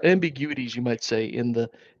things, ambiguities, you might say, in the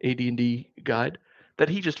AD&D guide that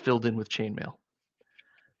he just filled in with chainmail.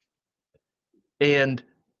 And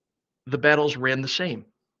the battles ran the same.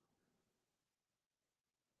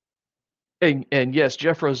 And yes,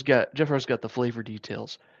 Jeffro's got the flavor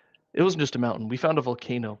details. It wasn't just a mountain. We found a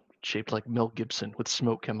volcano shaped like Mel Gibson with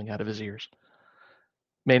smoke coming out of his ears.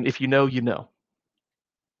 Man, if you know, you know.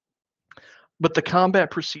 But the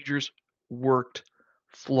combat procedures worked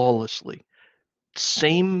flawlessly.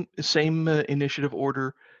 Same initiative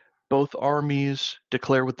order. Both armies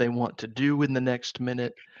declare what they want to do in the next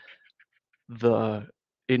minute. The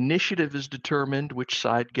initiative is determined, which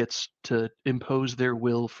side gets to impose their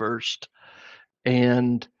will first,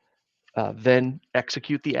 and then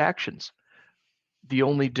execute the actions. The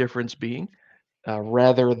only difference being,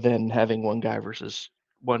 rather than having one guy versus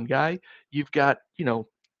one guy, you've got,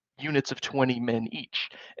 units of 20 men each.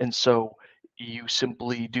 And so you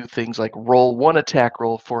simply do things like roll one attack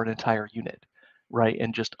roll for an entire unit, right?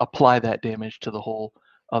 And just apply that damage to the whole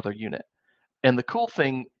other unit. And the cool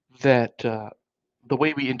thing that the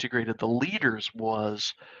way we integrated the leaders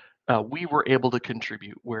was we were able to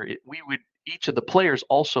contribute where each of the players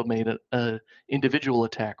also made a individual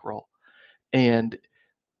attack roll, and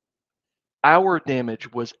our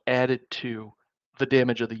damage was added to the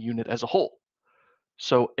damage of the unit as a whole.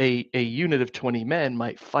 So a unit of 20 men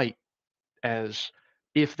might fight as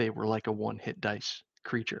if they were like a one hit dice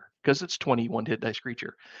creature, because it's 21 hit dice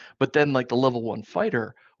creature. But then like the level 1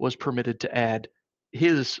 fighter was permitted to add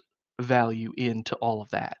his value into all of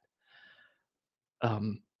that.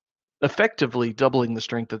 Effectively doubling the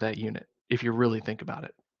strength of that unit, if you really think about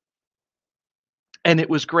it. And it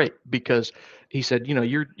was great because he said,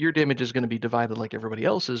 your damage is going to be divided like everybody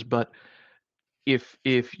else's, but if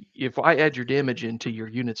I add your damage into your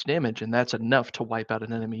unit's damage and that's enough to wipe out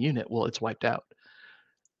an enemy unit, well, it's wiped out.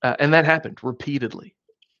 And that happened repeatedly.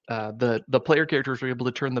 The player characters were able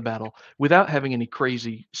to turn the battle without having any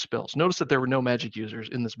crazy spells. Notice that there were no magic users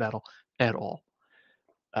in this battle at all.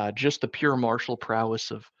 Just the pure martial prowess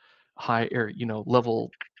of high or level.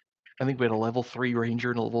 I think we had a level 3 ranger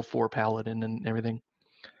and a level 4 paladin and everything.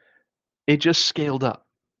 It just scaled up.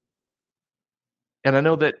 And I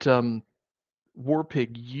know that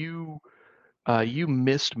Warpig, you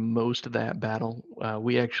missed most of that battle.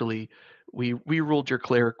 We ruled your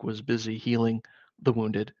cleric was busy healing the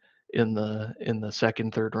wounded in the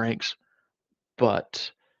second, third ranks,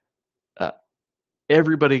 but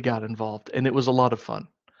everybody got involved, and it was a lot of fun.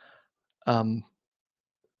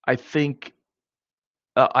 I think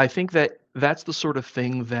that that's the sort of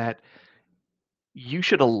thing that you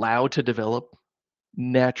should allow to develop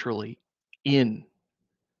naturally in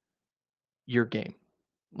your game.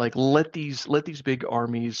 Like let these big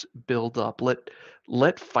armies build up.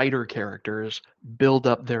 Let fighter characters build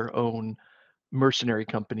up their own mercenary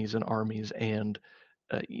companies and armies, and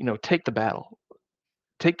take the battle.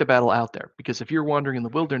 Take the battle out there, because if you're wandering in the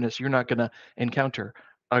wilderness, you're not going to encounter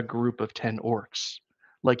a group of 10 orcs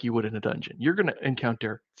like you would in a dungeon. You're going to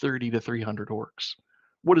encounter 30 to 300 orcs.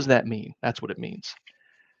 What does that mean? That's what it means.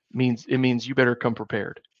 It means you better come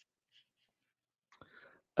prepared.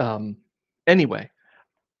 Anyway,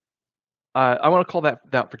 I want to call that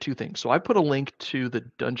out for two things. So I put a link to the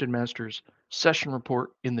Dungeon Master's session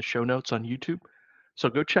report in the show notes on YouTube. So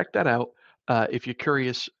go check that out if you're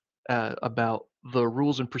curious about the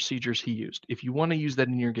rules and procedures he used. If you want to use that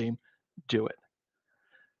in your game, do it.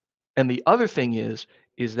 And the other thing is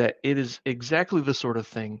that it is exactly the sort of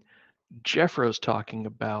thing Jeffro's talking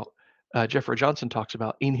about. Jeffro Johnson talks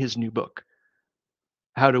about in his new book,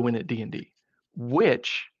 How to Win at D&D,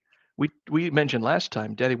 which we mentioned last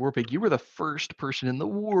time. Daddy Warpig, you were the first person in the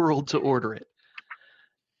world to order it,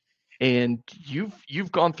 and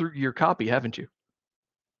you've gone through your copy, haven't you?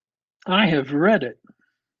 I have read it.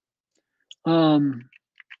 And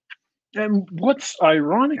what's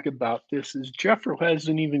ironic about this is Jeffro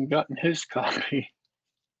hasn't even gotten his copy.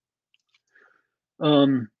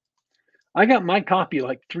 I got my copy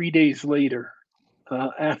like 3 days later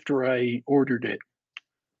after I ordered it.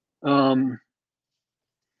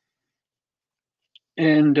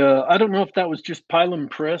 And I don't know if that was just Pylon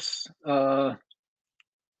Press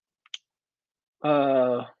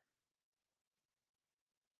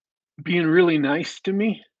being really nice to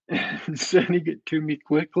me and sending it to me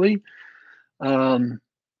quickly, or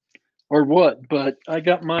what, but I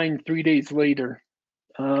got mine 3 days later,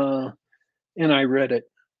 and I read it.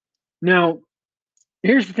 Now,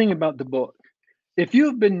 here's the thing about the book. If you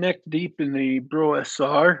have been neck deep in the Bro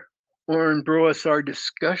SR or in Bro SR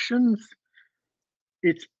discussions,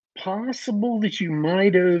 it's possible that you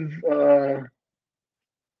might have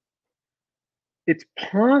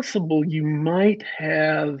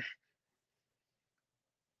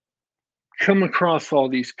come across all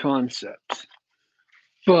these concepts,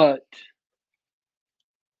 but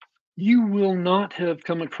you will not have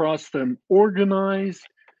come across them organized,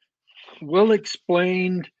 well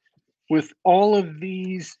explained, with all of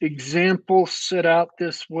these examples set out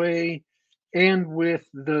this way, and with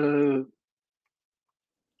the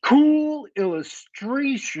cool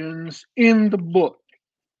illustrations in the book.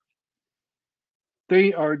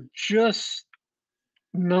 They are just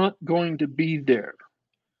not going to be there.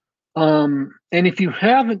 And if you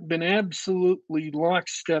haven't been absolutely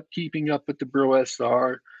lockstep keeping up with the Bro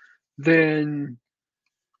SR, then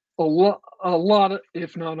a lot of,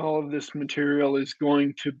 if not all of this material is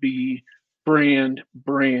going to be brand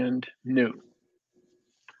new.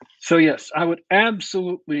 So yes, I would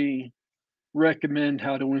absolutely recommend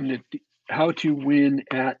How to Win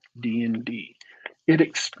at D&D. It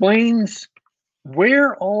explains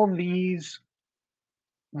where all these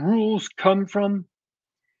rules come from,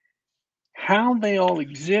 how they all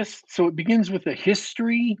exist. So it begins with the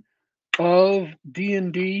history of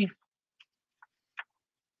D&D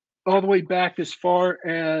all the way back as far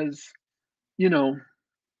as,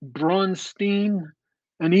 Bronstein,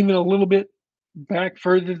 and even a little bit back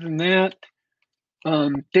further than that.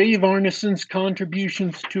 Dave Arneson's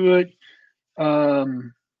contributions to it,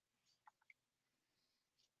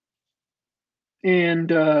 and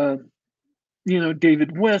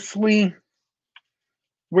David Wesley,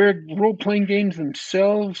 where role-playing games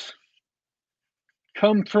themselves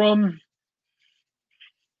come from.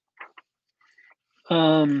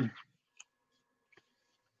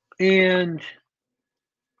 And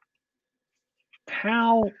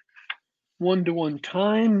how one-to-one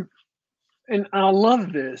time, and I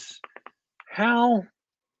love this, how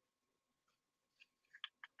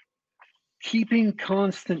keeping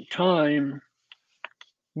constant time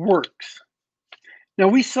works. Now,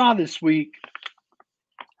 we saw this week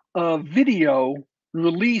a video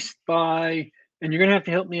released by, and you're going to have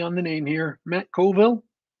to help me on the name here, Matt Colville.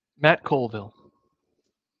 Matt Colville.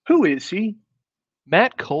 Who is he?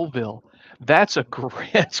 Matt Colville. That's a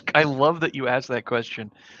great. I love that you asked that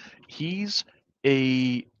question. He's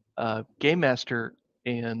a game master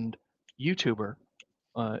and YouTuber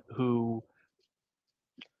who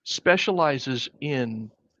specializes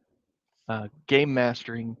in game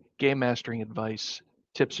mastering advice,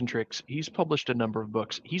 tips and tricks. He's published a number of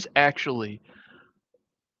books. He's actually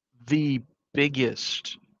the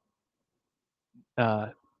biggest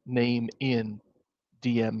name in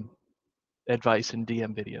DM advice and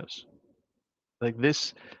DM videos. Like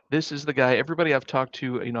this is the guy. Everybody I've talked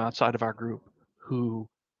to, outside of our group, who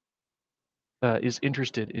is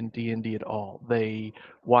interested in D&D at all, they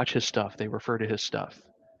watch his stuff. They refer to his stuff.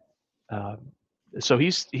 So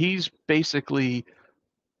he's basically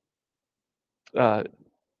the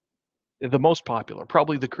most popular,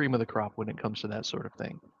 probably the cream of the crop when it comes to that sort of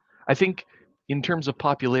thing. I think in terms of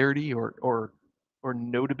popularity or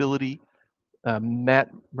notability, Matt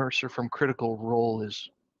Mercer from Critical Role is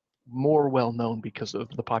more well known because of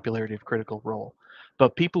the popularity of Critical Role.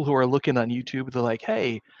 But people who are looking on YouTube, they're like,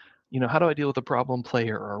 hey, how do I deal with a problem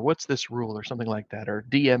player, or what's this rule, or something like that, or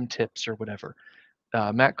DM tips or whatever.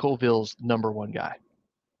 Matt Colville's number one guy,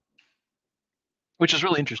 which is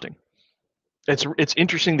really interesting. It's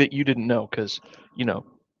interesting that you didn't know, because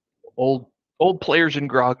old players and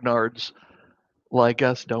grognards like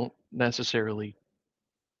us don't necessarily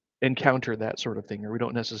encounter that sort of thing, or we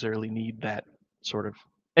don't necessarily need that sort of.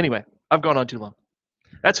 Anyway, I've gone on too long.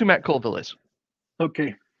 That's who Matt Colville is.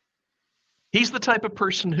 Okay. He's the type of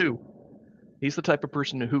person who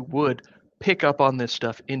would pick up on this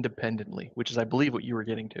stuff independently, which is, I believe, what you were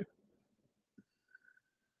getting to.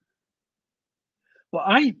 Well,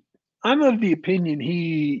 I'm of the opinion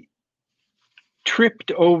he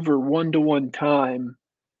tripped over one-to-one time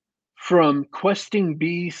from Questing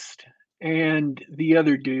Beast and the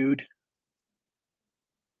other dude.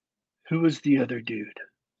 Who was the other dude?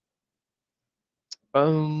 I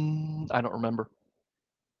don't remember.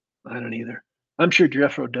 I don't either. I'm sure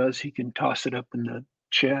Jeffro does. He can toss it up in the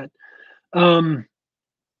chat. And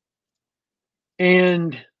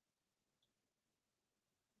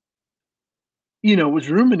was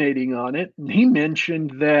ruminating on it, and he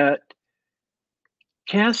mentioned that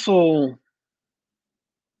Castle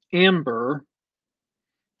Amber,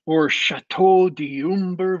 or Chateau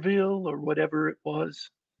d'Umberville, or whatever it was,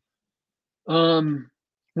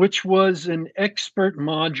 which was an expert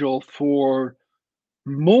module for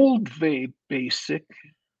Moldvay Basic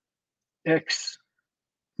X,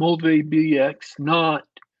 Moldvay BX, not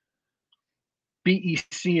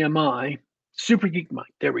BECMI, Super Geek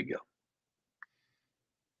Mike, there we go,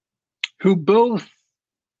 who both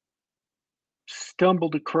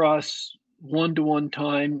stumbled across one-to-one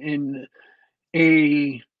time in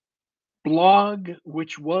a blog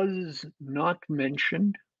which was not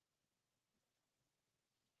mentioned,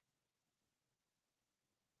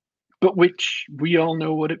 but which we all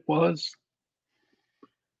know what it was.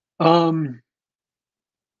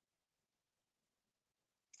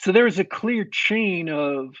 So there is a clear chain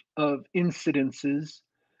of incidences.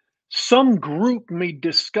 Some group made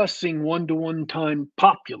discussing one-to-one time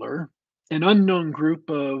popular. An unknown group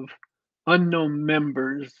of unknown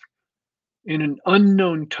members in an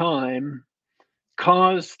unknown time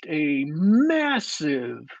caused a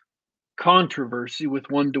massive controversy with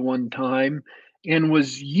one-to-one time and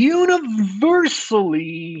was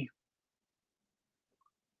universally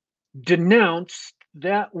denounced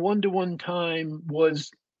that one-to-one time was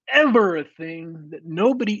ever a thing, that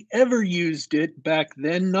nobody ever used it back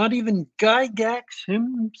then, not even Gygax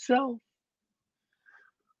himself.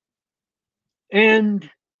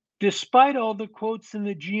 And despite all the quotes in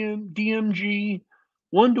the DMG,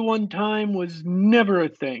 one-to-one time was never a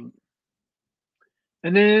thing.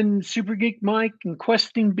 And then Super Geek Mike and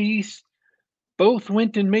Questing Beast both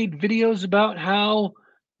went and made videos about how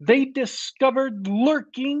they discovered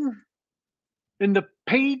lurking in the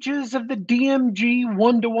pages of the DMG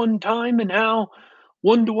one-to-one time and how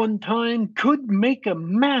one-to-one time could make a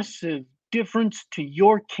massive difference to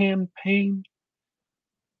your campaign,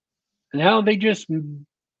 and how they just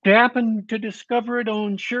happened to discover it. Oh,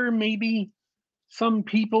 and sure, maybe some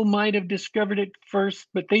people might have discovered it first,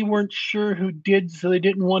 but they weren't sure who did, so they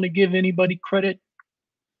didn't want to give anybody credit.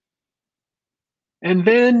 And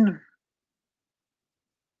then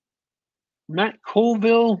Matt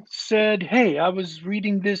Colville said, hey, I was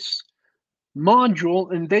reading this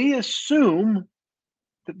module and they assume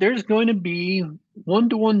that there's going to be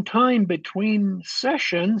one-to-one time between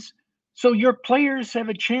sessions, so your players have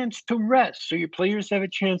a chance to rest, so your players have a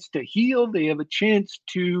chance to heal, they have a chance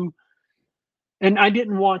to, and I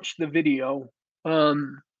didn't watch the video.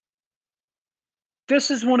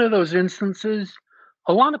 This is one of those instances,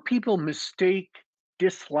 a lot of people mistake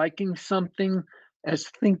disliking something as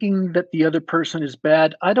thinking that the other person is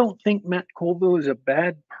bad. I don't think Matt Colville is a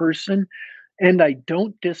bad person, and I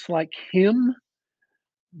don't dislike him,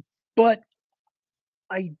 but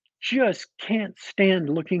I just can't stand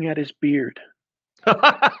looking at his beard.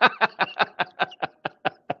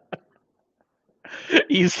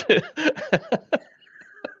 He's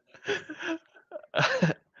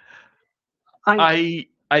I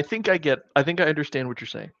think I understand what you're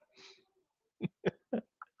saying.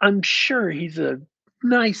 I'm sure he's a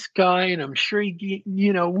nice guy, and I'm sure he,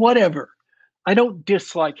 whatever. I don't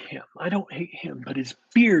dislike him. I don't hate him, but his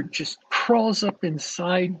beard just crawls up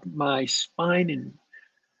inside my spine, and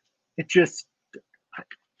it just, I,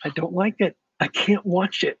 I don't like it. I can't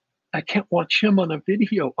watch it. I can't watch him on a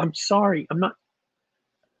video. I'm sorry. I'm not.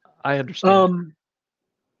 I understand.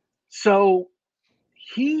 So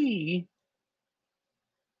he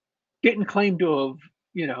didn't claim to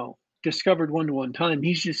have, discovered one-to-one time.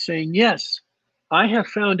 He's just saying, yes, I have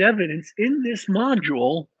found evidence in this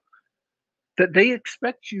module that they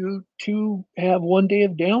expect you to have 1 day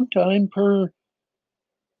of downtime per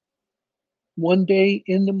 1 day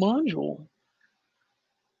in the module.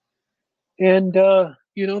 And,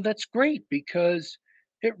 that's great because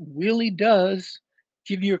it really does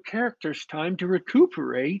give your characters time to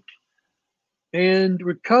recuperate and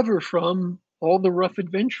recover from all the rough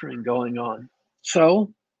adventuring going on.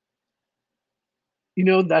 So,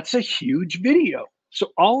 that's a huge video.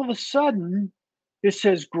 So all of a sudden, this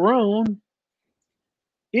has grown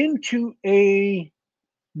into a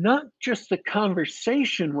not just a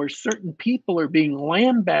conversation where certain people are being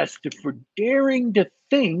lambasted for daring to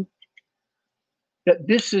think that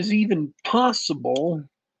this is even possible,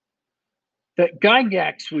 that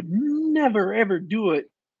Gygax would never ever do it,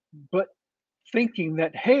 but thinking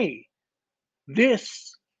that, hey,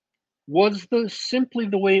 this was simply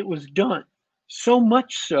the way it was done. So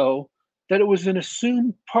much so that it was an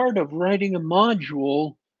assumed part of writing a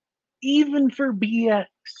module, even for BX,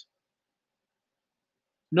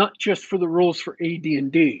 not just for the rules for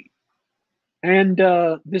AD&D. And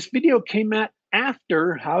this video came out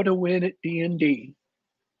after How to Win at D&D.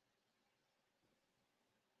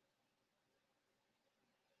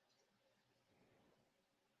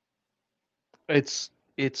 It's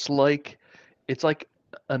like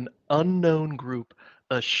an unknown group,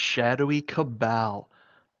 a shadowy cabal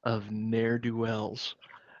of ne'er-do-wells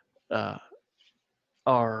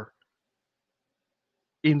are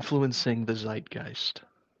influencing the zeitgeist.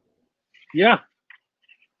 Yeah.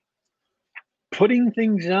 Putting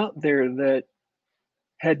things out there that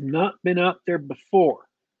had not been out there before.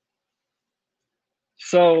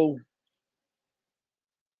 So,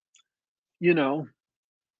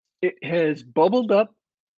 it has bubbled up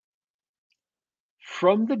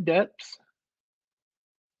from the depths,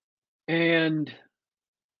 and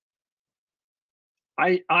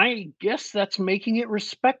I guess that's making it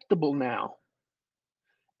respectable now.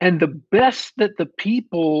 And the best that the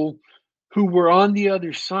people who were on the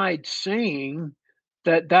other side saying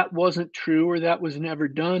that that wasn't true or that was never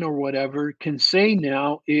done or whatever can say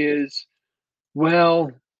now is,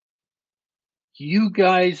 well, you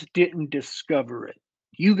guys didn't discover it.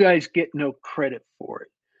 You guys get no credit for it.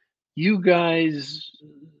 You guys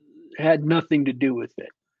had nothing to do with it.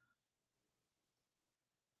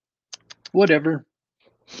 Whatever.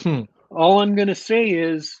 Hmm. All I'm going to say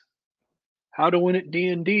is How to Win at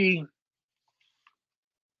D&D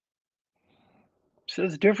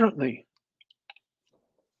says differently.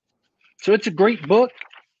 So it's a great book.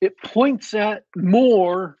 It points at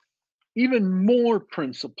even more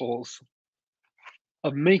principles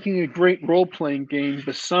of making a great role playing game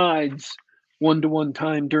besides one-to-one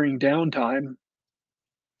time during downtime.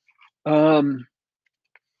 I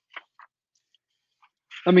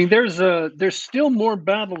mean, there's still more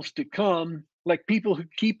battles to come. Like people who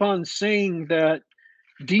keep on saying that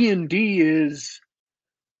D&D is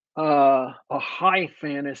a high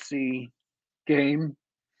fantasy game.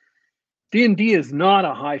 D&D is not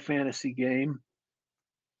a high fantasy game.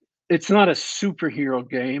 It's not a superhero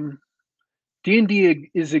game.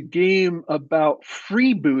 D&D is a game about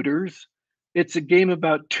freebooters. It's a game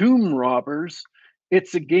about tomb robbers.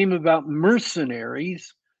 It's a game about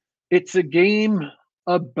mercenaries. It's a game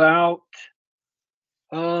about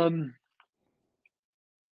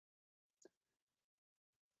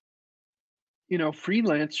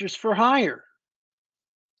freelancers for hire.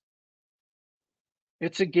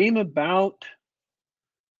 It's a game about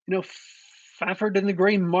Fafford and the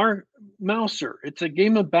Grey Mouser. It's a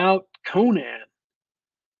game about Conan.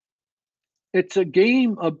 It's a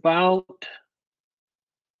game about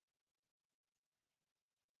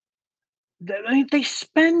they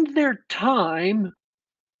spend their time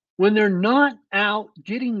when they're not out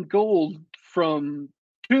getting gold from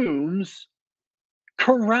tombs,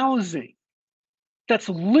 carousing. That's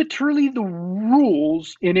literally the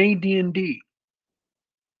rules in AD&D.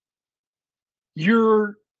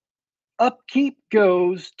 Your upkeep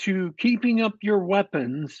goes to keeping up your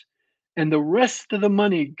weapons, and the rest of the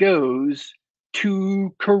money goes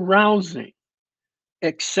to carousing.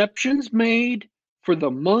 Exceptions made for the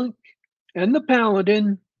monk and the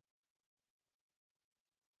paladin,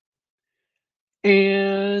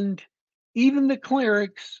 and even the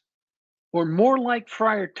clerics, or more like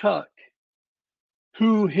Friar Tuck,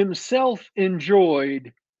 who himself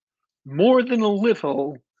enjoyed more than a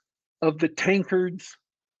little of the tankards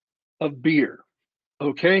of beer.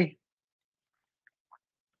 Okay?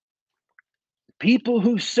 People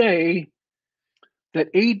who say that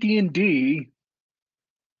AD&D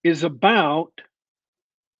is about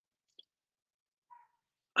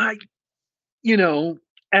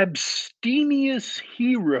abstemious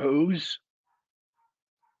heroes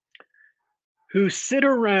who sit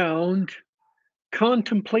around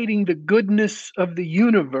contemplating the goodness of the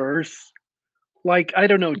universe, like, I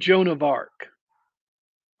don't know, Joan of Arc.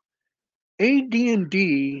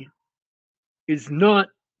 AD&D is not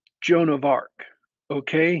Joan of Arc,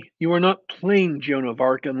 okay? You are not playing Joan of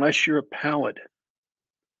Arc unless you're a paladin.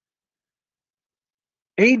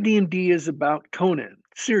 AD&D is about Conan.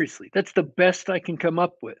 Seriously, that's the best I can come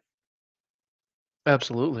up with.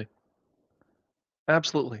 Absolutely.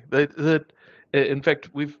 Absolutely. In fact,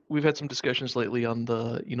 we've had some discussions lately on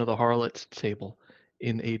the harlots table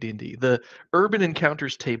in AD&D. The urban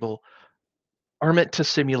encounters table are meant to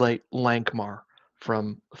simulate Lankmar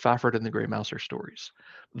from Fafford and the Grey Mouser stories.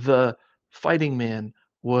 The fighting man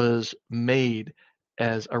was made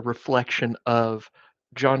as a reflection of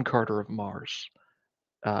John Carter of Mars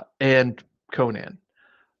and Conan.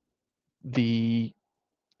 The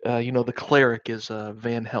the cleric is a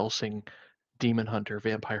Van Helsing demon hunter,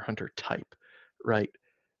 vampire hunter type, right?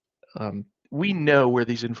 We know where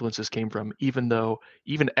these influences came from, even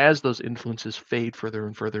as those influences fade further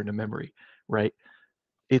and further into memory, right?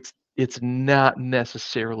 It's not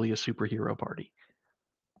necessarily a superhero party.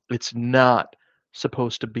 It's not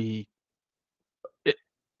supposed to be.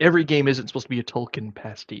 Every game isn't supposed to be a Tolkien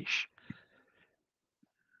pastiche.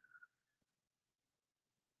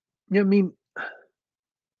 I mean,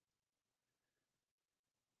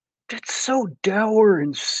 that's so dour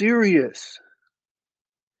and serious.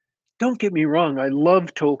 Don't get me wrong, I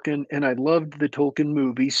love Tolkien and I loved the Tolkien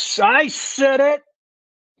movies. I said it.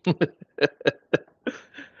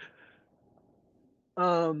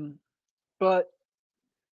 But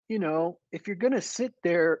if you're going to sit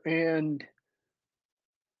there and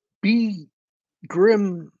be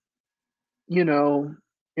grim,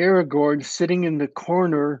 Aragorn sitting in the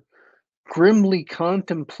corner, grimly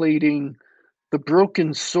contemplating the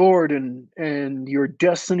broken sword and your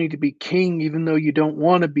destiny to be king even though you don't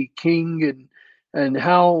want to be king, and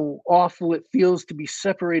how awful it feels to be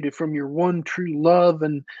separated from your one true love,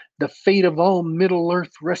 and the fate of all Middle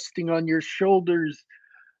Earth resting on your shoulders.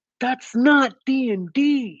 That's not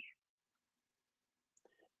D&D.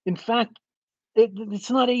 In fact, it's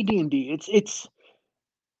not AD&D. It's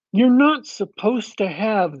you're not supposed to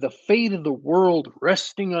have the fate of the world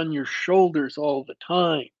resting on your shoulders all the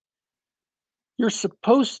time. You're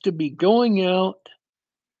supposed to be going out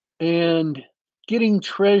and getting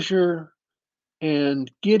treasure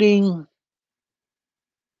and getting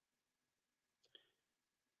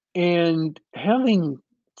and having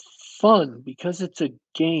fun because it's a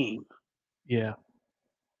game. Yeah.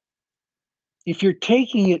 If you're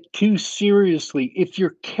taking it too seriously, if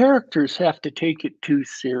your characters have to take it too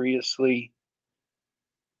seriously,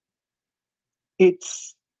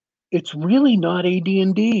 it's it's really not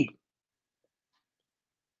AD&D.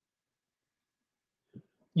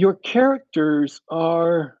 Your characters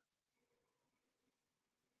are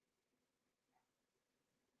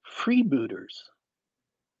freebooters.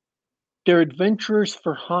 They're adventurers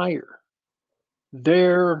for hire.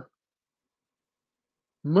 They're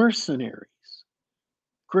mercenaries,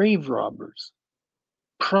 grave robbers,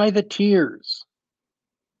 privateers.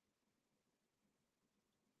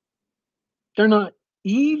 They're not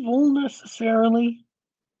evil necessarily,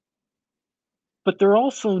 but they're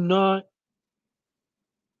also not,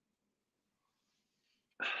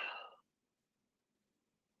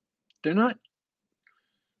 they're not,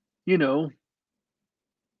 you know,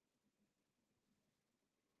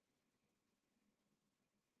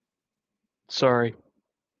 Sorry,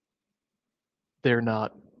 they're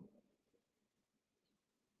not.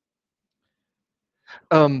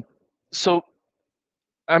 Um, so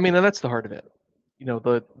I mean, and that's the heart of it. You know,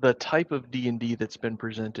 the type of D&D that's been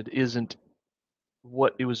presented isn't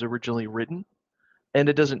what it was originally written, and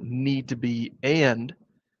it doesn't need to be. And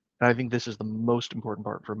I think this is the most important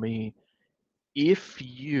part for me. If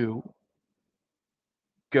you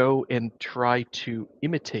go and try to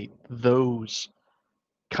imitate those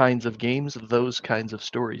kinds of games, those kinds of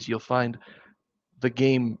stories, you'll find the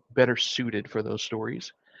game better suited for those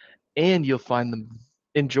stories, and you'll find them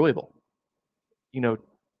enjoyable. You know,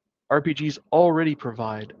 RPGs already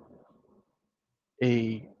provide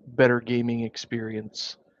a better gaming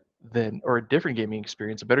experience than, or a different gaming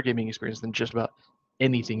experience, a better gaming experience than just about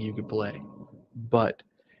anything you could play. But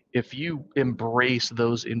if you embrace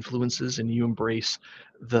those influences and you embrace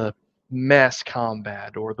the mass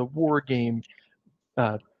combat or the war game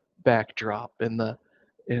uh, backdrop and the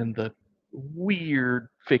weird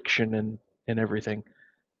fiction and everything,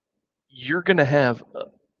 you're gonna have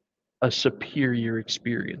a superior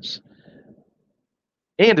experience,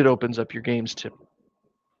 and it opens up your games to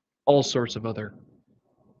all sorts of other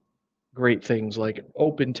great things like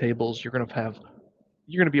open tables. You're going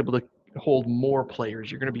to be able to hold more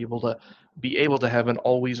players. You're going to be able to have an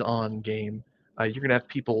always on game. You're going to have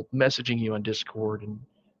people messaging you on Discord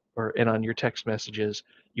and on your text messages,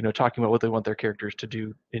 you know, talking about what they want their characters to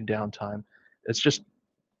do in downtime. It's just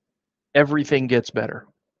everything gets better.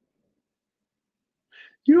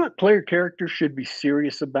 you know what player characters should be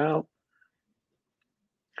serious about?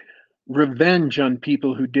 Revenge on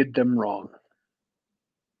people who did them wrong.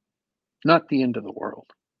 Not the end of the world.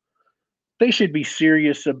 They should be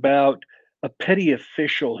serious about a petty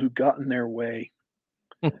official who got in their way,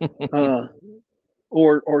 uh,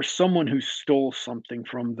 or someone who stole something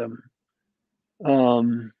from them,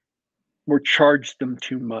 um, or charged them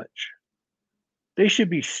too much. They should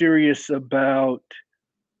be serious about,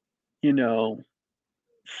 you know,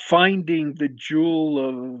 finding the jewel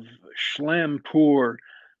of Schlampur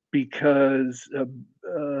because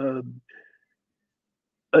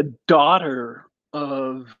a daughter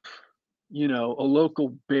of, you know, a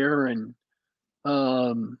local baron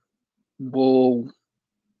um, will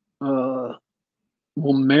uh,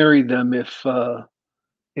 will marry them if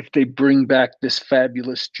they bring back this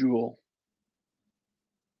fabulous jewel.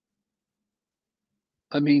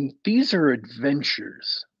 I mean, these are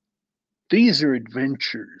adventures. These are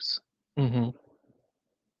adventures. Mm-hmm.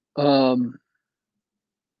 Um,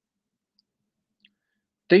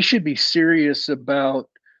 they should be serious about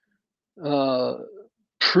uh,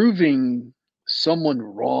 proving someone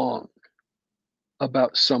wrong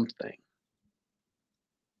about something.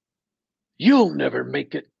 You'll never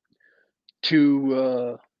make it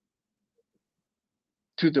to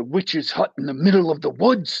to the witch's hut in the middle of the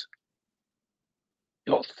woods.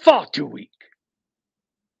 You're far too weak.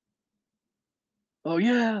 Oh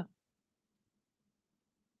yeah,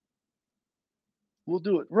 we'll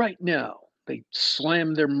do it right now. They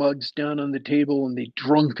slam their mugs down on the table and they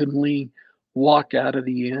drunkenly walk out of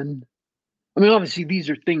the inn. I mean, obviously, these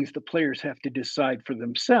are things the players have to decide for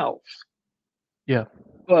themselves. Yeah.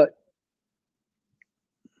 But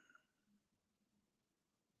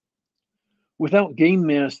without game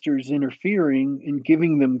masters interfering and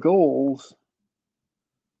giving them goals,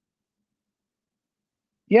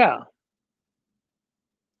 yeah,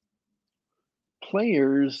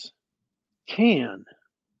 players can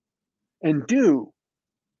and do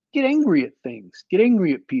get angry at things, get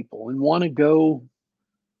angry at people, and want to go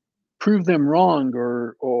prove them wrong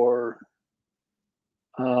or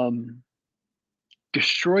um,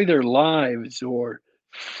 destroy their lives or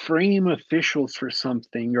frame officials for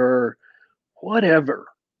something or whatever.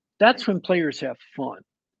 That's when players have fun.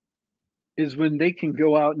 Is when they can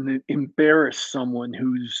go out and embarrass someone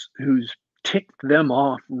who's ticked them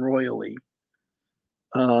off royally.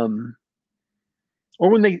 Um, or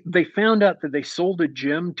when they found out that they sold a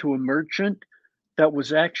gem to a merchant that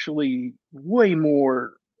was actually way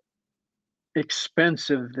more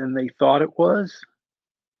expensive than they thought it was,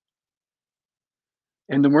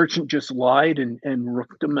 and the merchant just lied and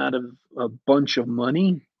rooked them out of a bunch of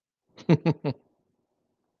money.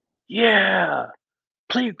 Yeah,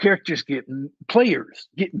 players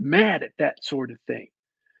get mad at that sort of thing,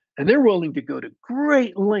 and they're willing to go to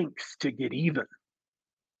great lengths to get even.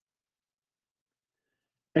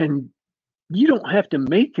 And you don't have to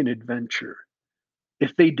make an adventure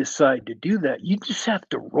if they decide to do that. You just have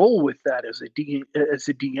to roll with that as a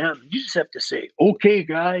DM. You just have to say, "Okay,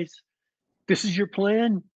 guys, this is your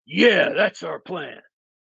plan? Yeah, that's our plan.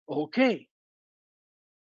 Okay."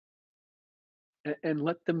 And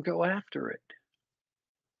let them go after it.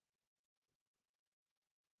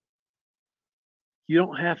 You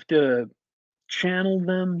don't have to channel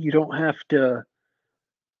them. You don't have to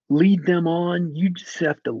lead them on. You just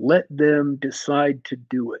have to let them decide to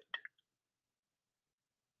do it.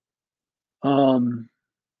 Um,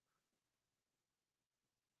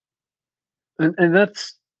 and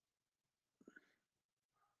that's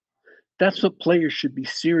what players should be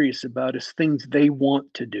serious about is things they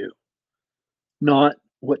want to do, not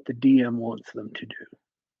what the DM wants them to do.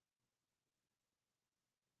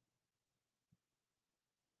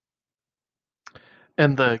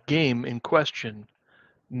 And the game in question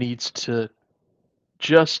needs to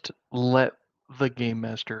just let the game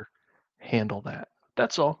master handle that.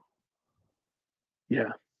 That's all.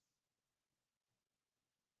 Yeah.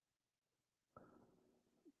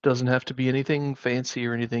 Doesn't have to be anything fancy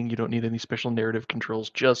or anything. You don't need any special narrative controls.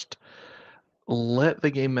 Just let the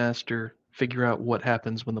game master figure out what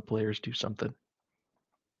happens when the players do something.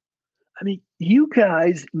 I mean, you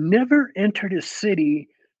guys never entered a city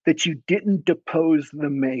that you didn't depose the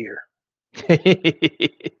mayor.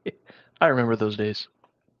 I remember those days.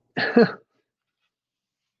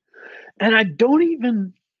 And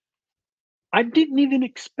I didn't even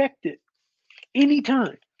expect it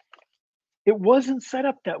anytime. It wasn't set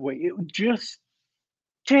up that way. It just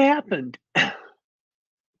happened.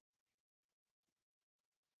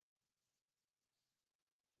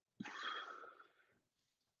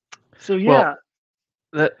 So Well, yeah,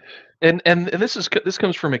 that and this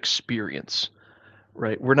comes from experience,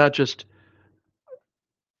 right? We're not just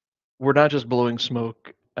blowing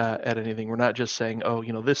smoke at anything. We're not just saying, oh,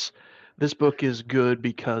 this book is good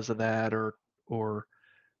because of that or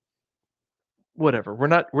whatever. We're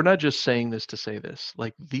not just saying this to say this.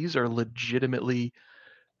 Like these are legitimately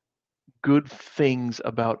good things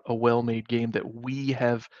about a well-made game that we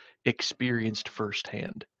have experienced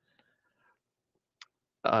firsthand.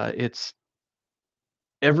 It's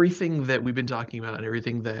everything that we've been talking about and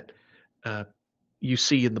everything that uh, you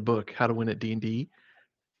see in the book, How to Win at D&D.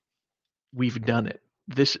 We've done it.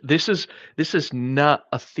 This is not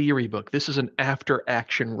a theory book. This is an after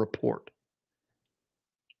action report.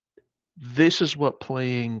 This is what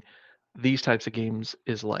playing these types of games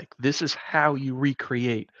is like. This is how you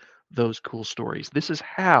recreate those cool stories. This is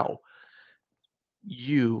how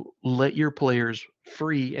you let your players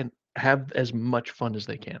free and have as much fun as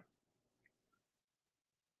they can.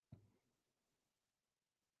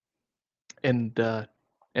 And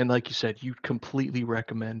and like you said, you completely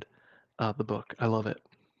recommend the book. I love it.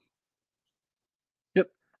 yep.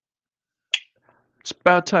 It's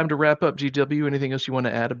about time to wrap up. GW, anything else you want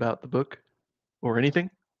to add about the book or anything?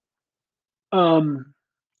 Um,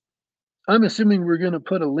 I'm assuming we're going to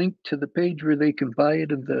put a link to the page where they can buy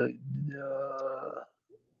it.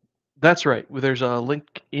 That's right. There's a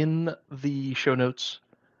link in the show notes.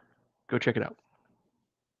 Go check it out.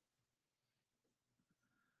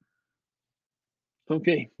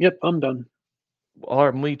 Okay. Yep. I'm done. All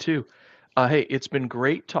right, me too. Hey, it's been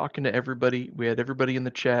great talking to everybody. We had everybody in the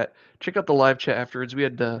chat. Check out the live chat afterwards. We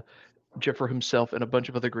had Jeffro himself and a bunch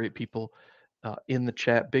of other great people in the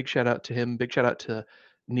chat. Big shout out to him. Big shout out to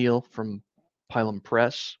Neil from Pilum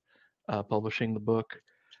Press, publishing the book.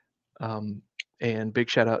 And big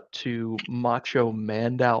shout out to Macho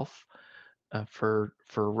Mandalf for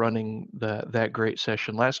running that great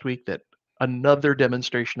session last week. That another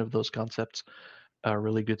demonstration of those concepts.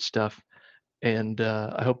 Really good stuff. And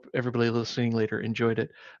I hope everybody listening later enjoyed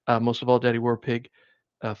it. Most of all, Daddy Warpig,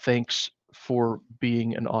 thanks for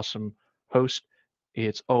being an awesome host.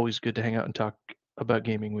 It's always good to hang out and talk about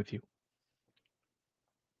gaming with you.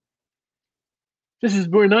 This is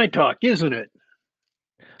when I talk, isn't it?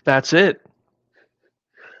 That's it.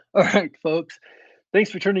 All right, folks.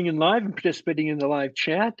 Thanks for tuning in live and participating in the live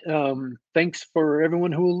chat. Thanks for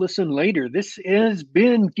everyone who will listen later. This has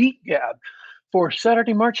been Geek Gab for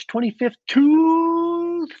Saturday, March 25th,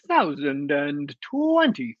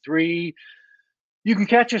 2023. You can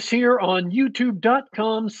catch us here on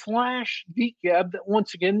youtube.com/geekgab.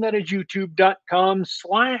 Once again, that is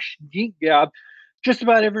youtube.com/geekgab. Just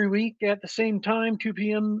about every week at the same time, 2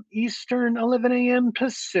 p.m. Eastern, 11 a.m.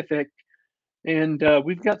 Pacific. And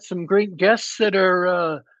we've got some great guests that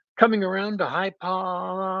are coming around to high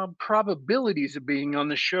probabilities of being on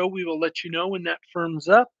the show. We will let you know when that firms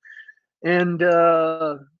up. And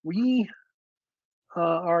we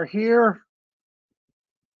are here.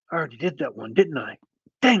 I already did that one, didn't I?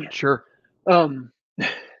 Dang it. Sure. All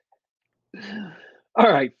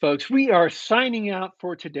right, folks, we are signing out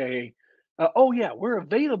for today. Oh, yeah, we're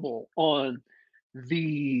available on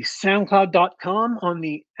the SoundCloud.com, on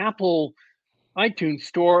the Apple iTunes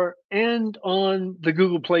Store, and on the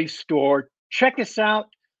Google Play Store. Check us out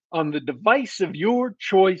on the device of your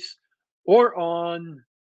choice or on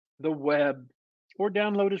the web, or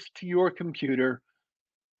download us to your computer,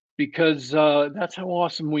 because that's how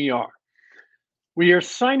awesome we are. We are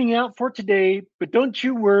signing out for today, but don't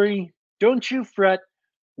you worry, don't you fret.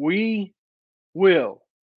 We will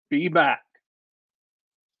be back.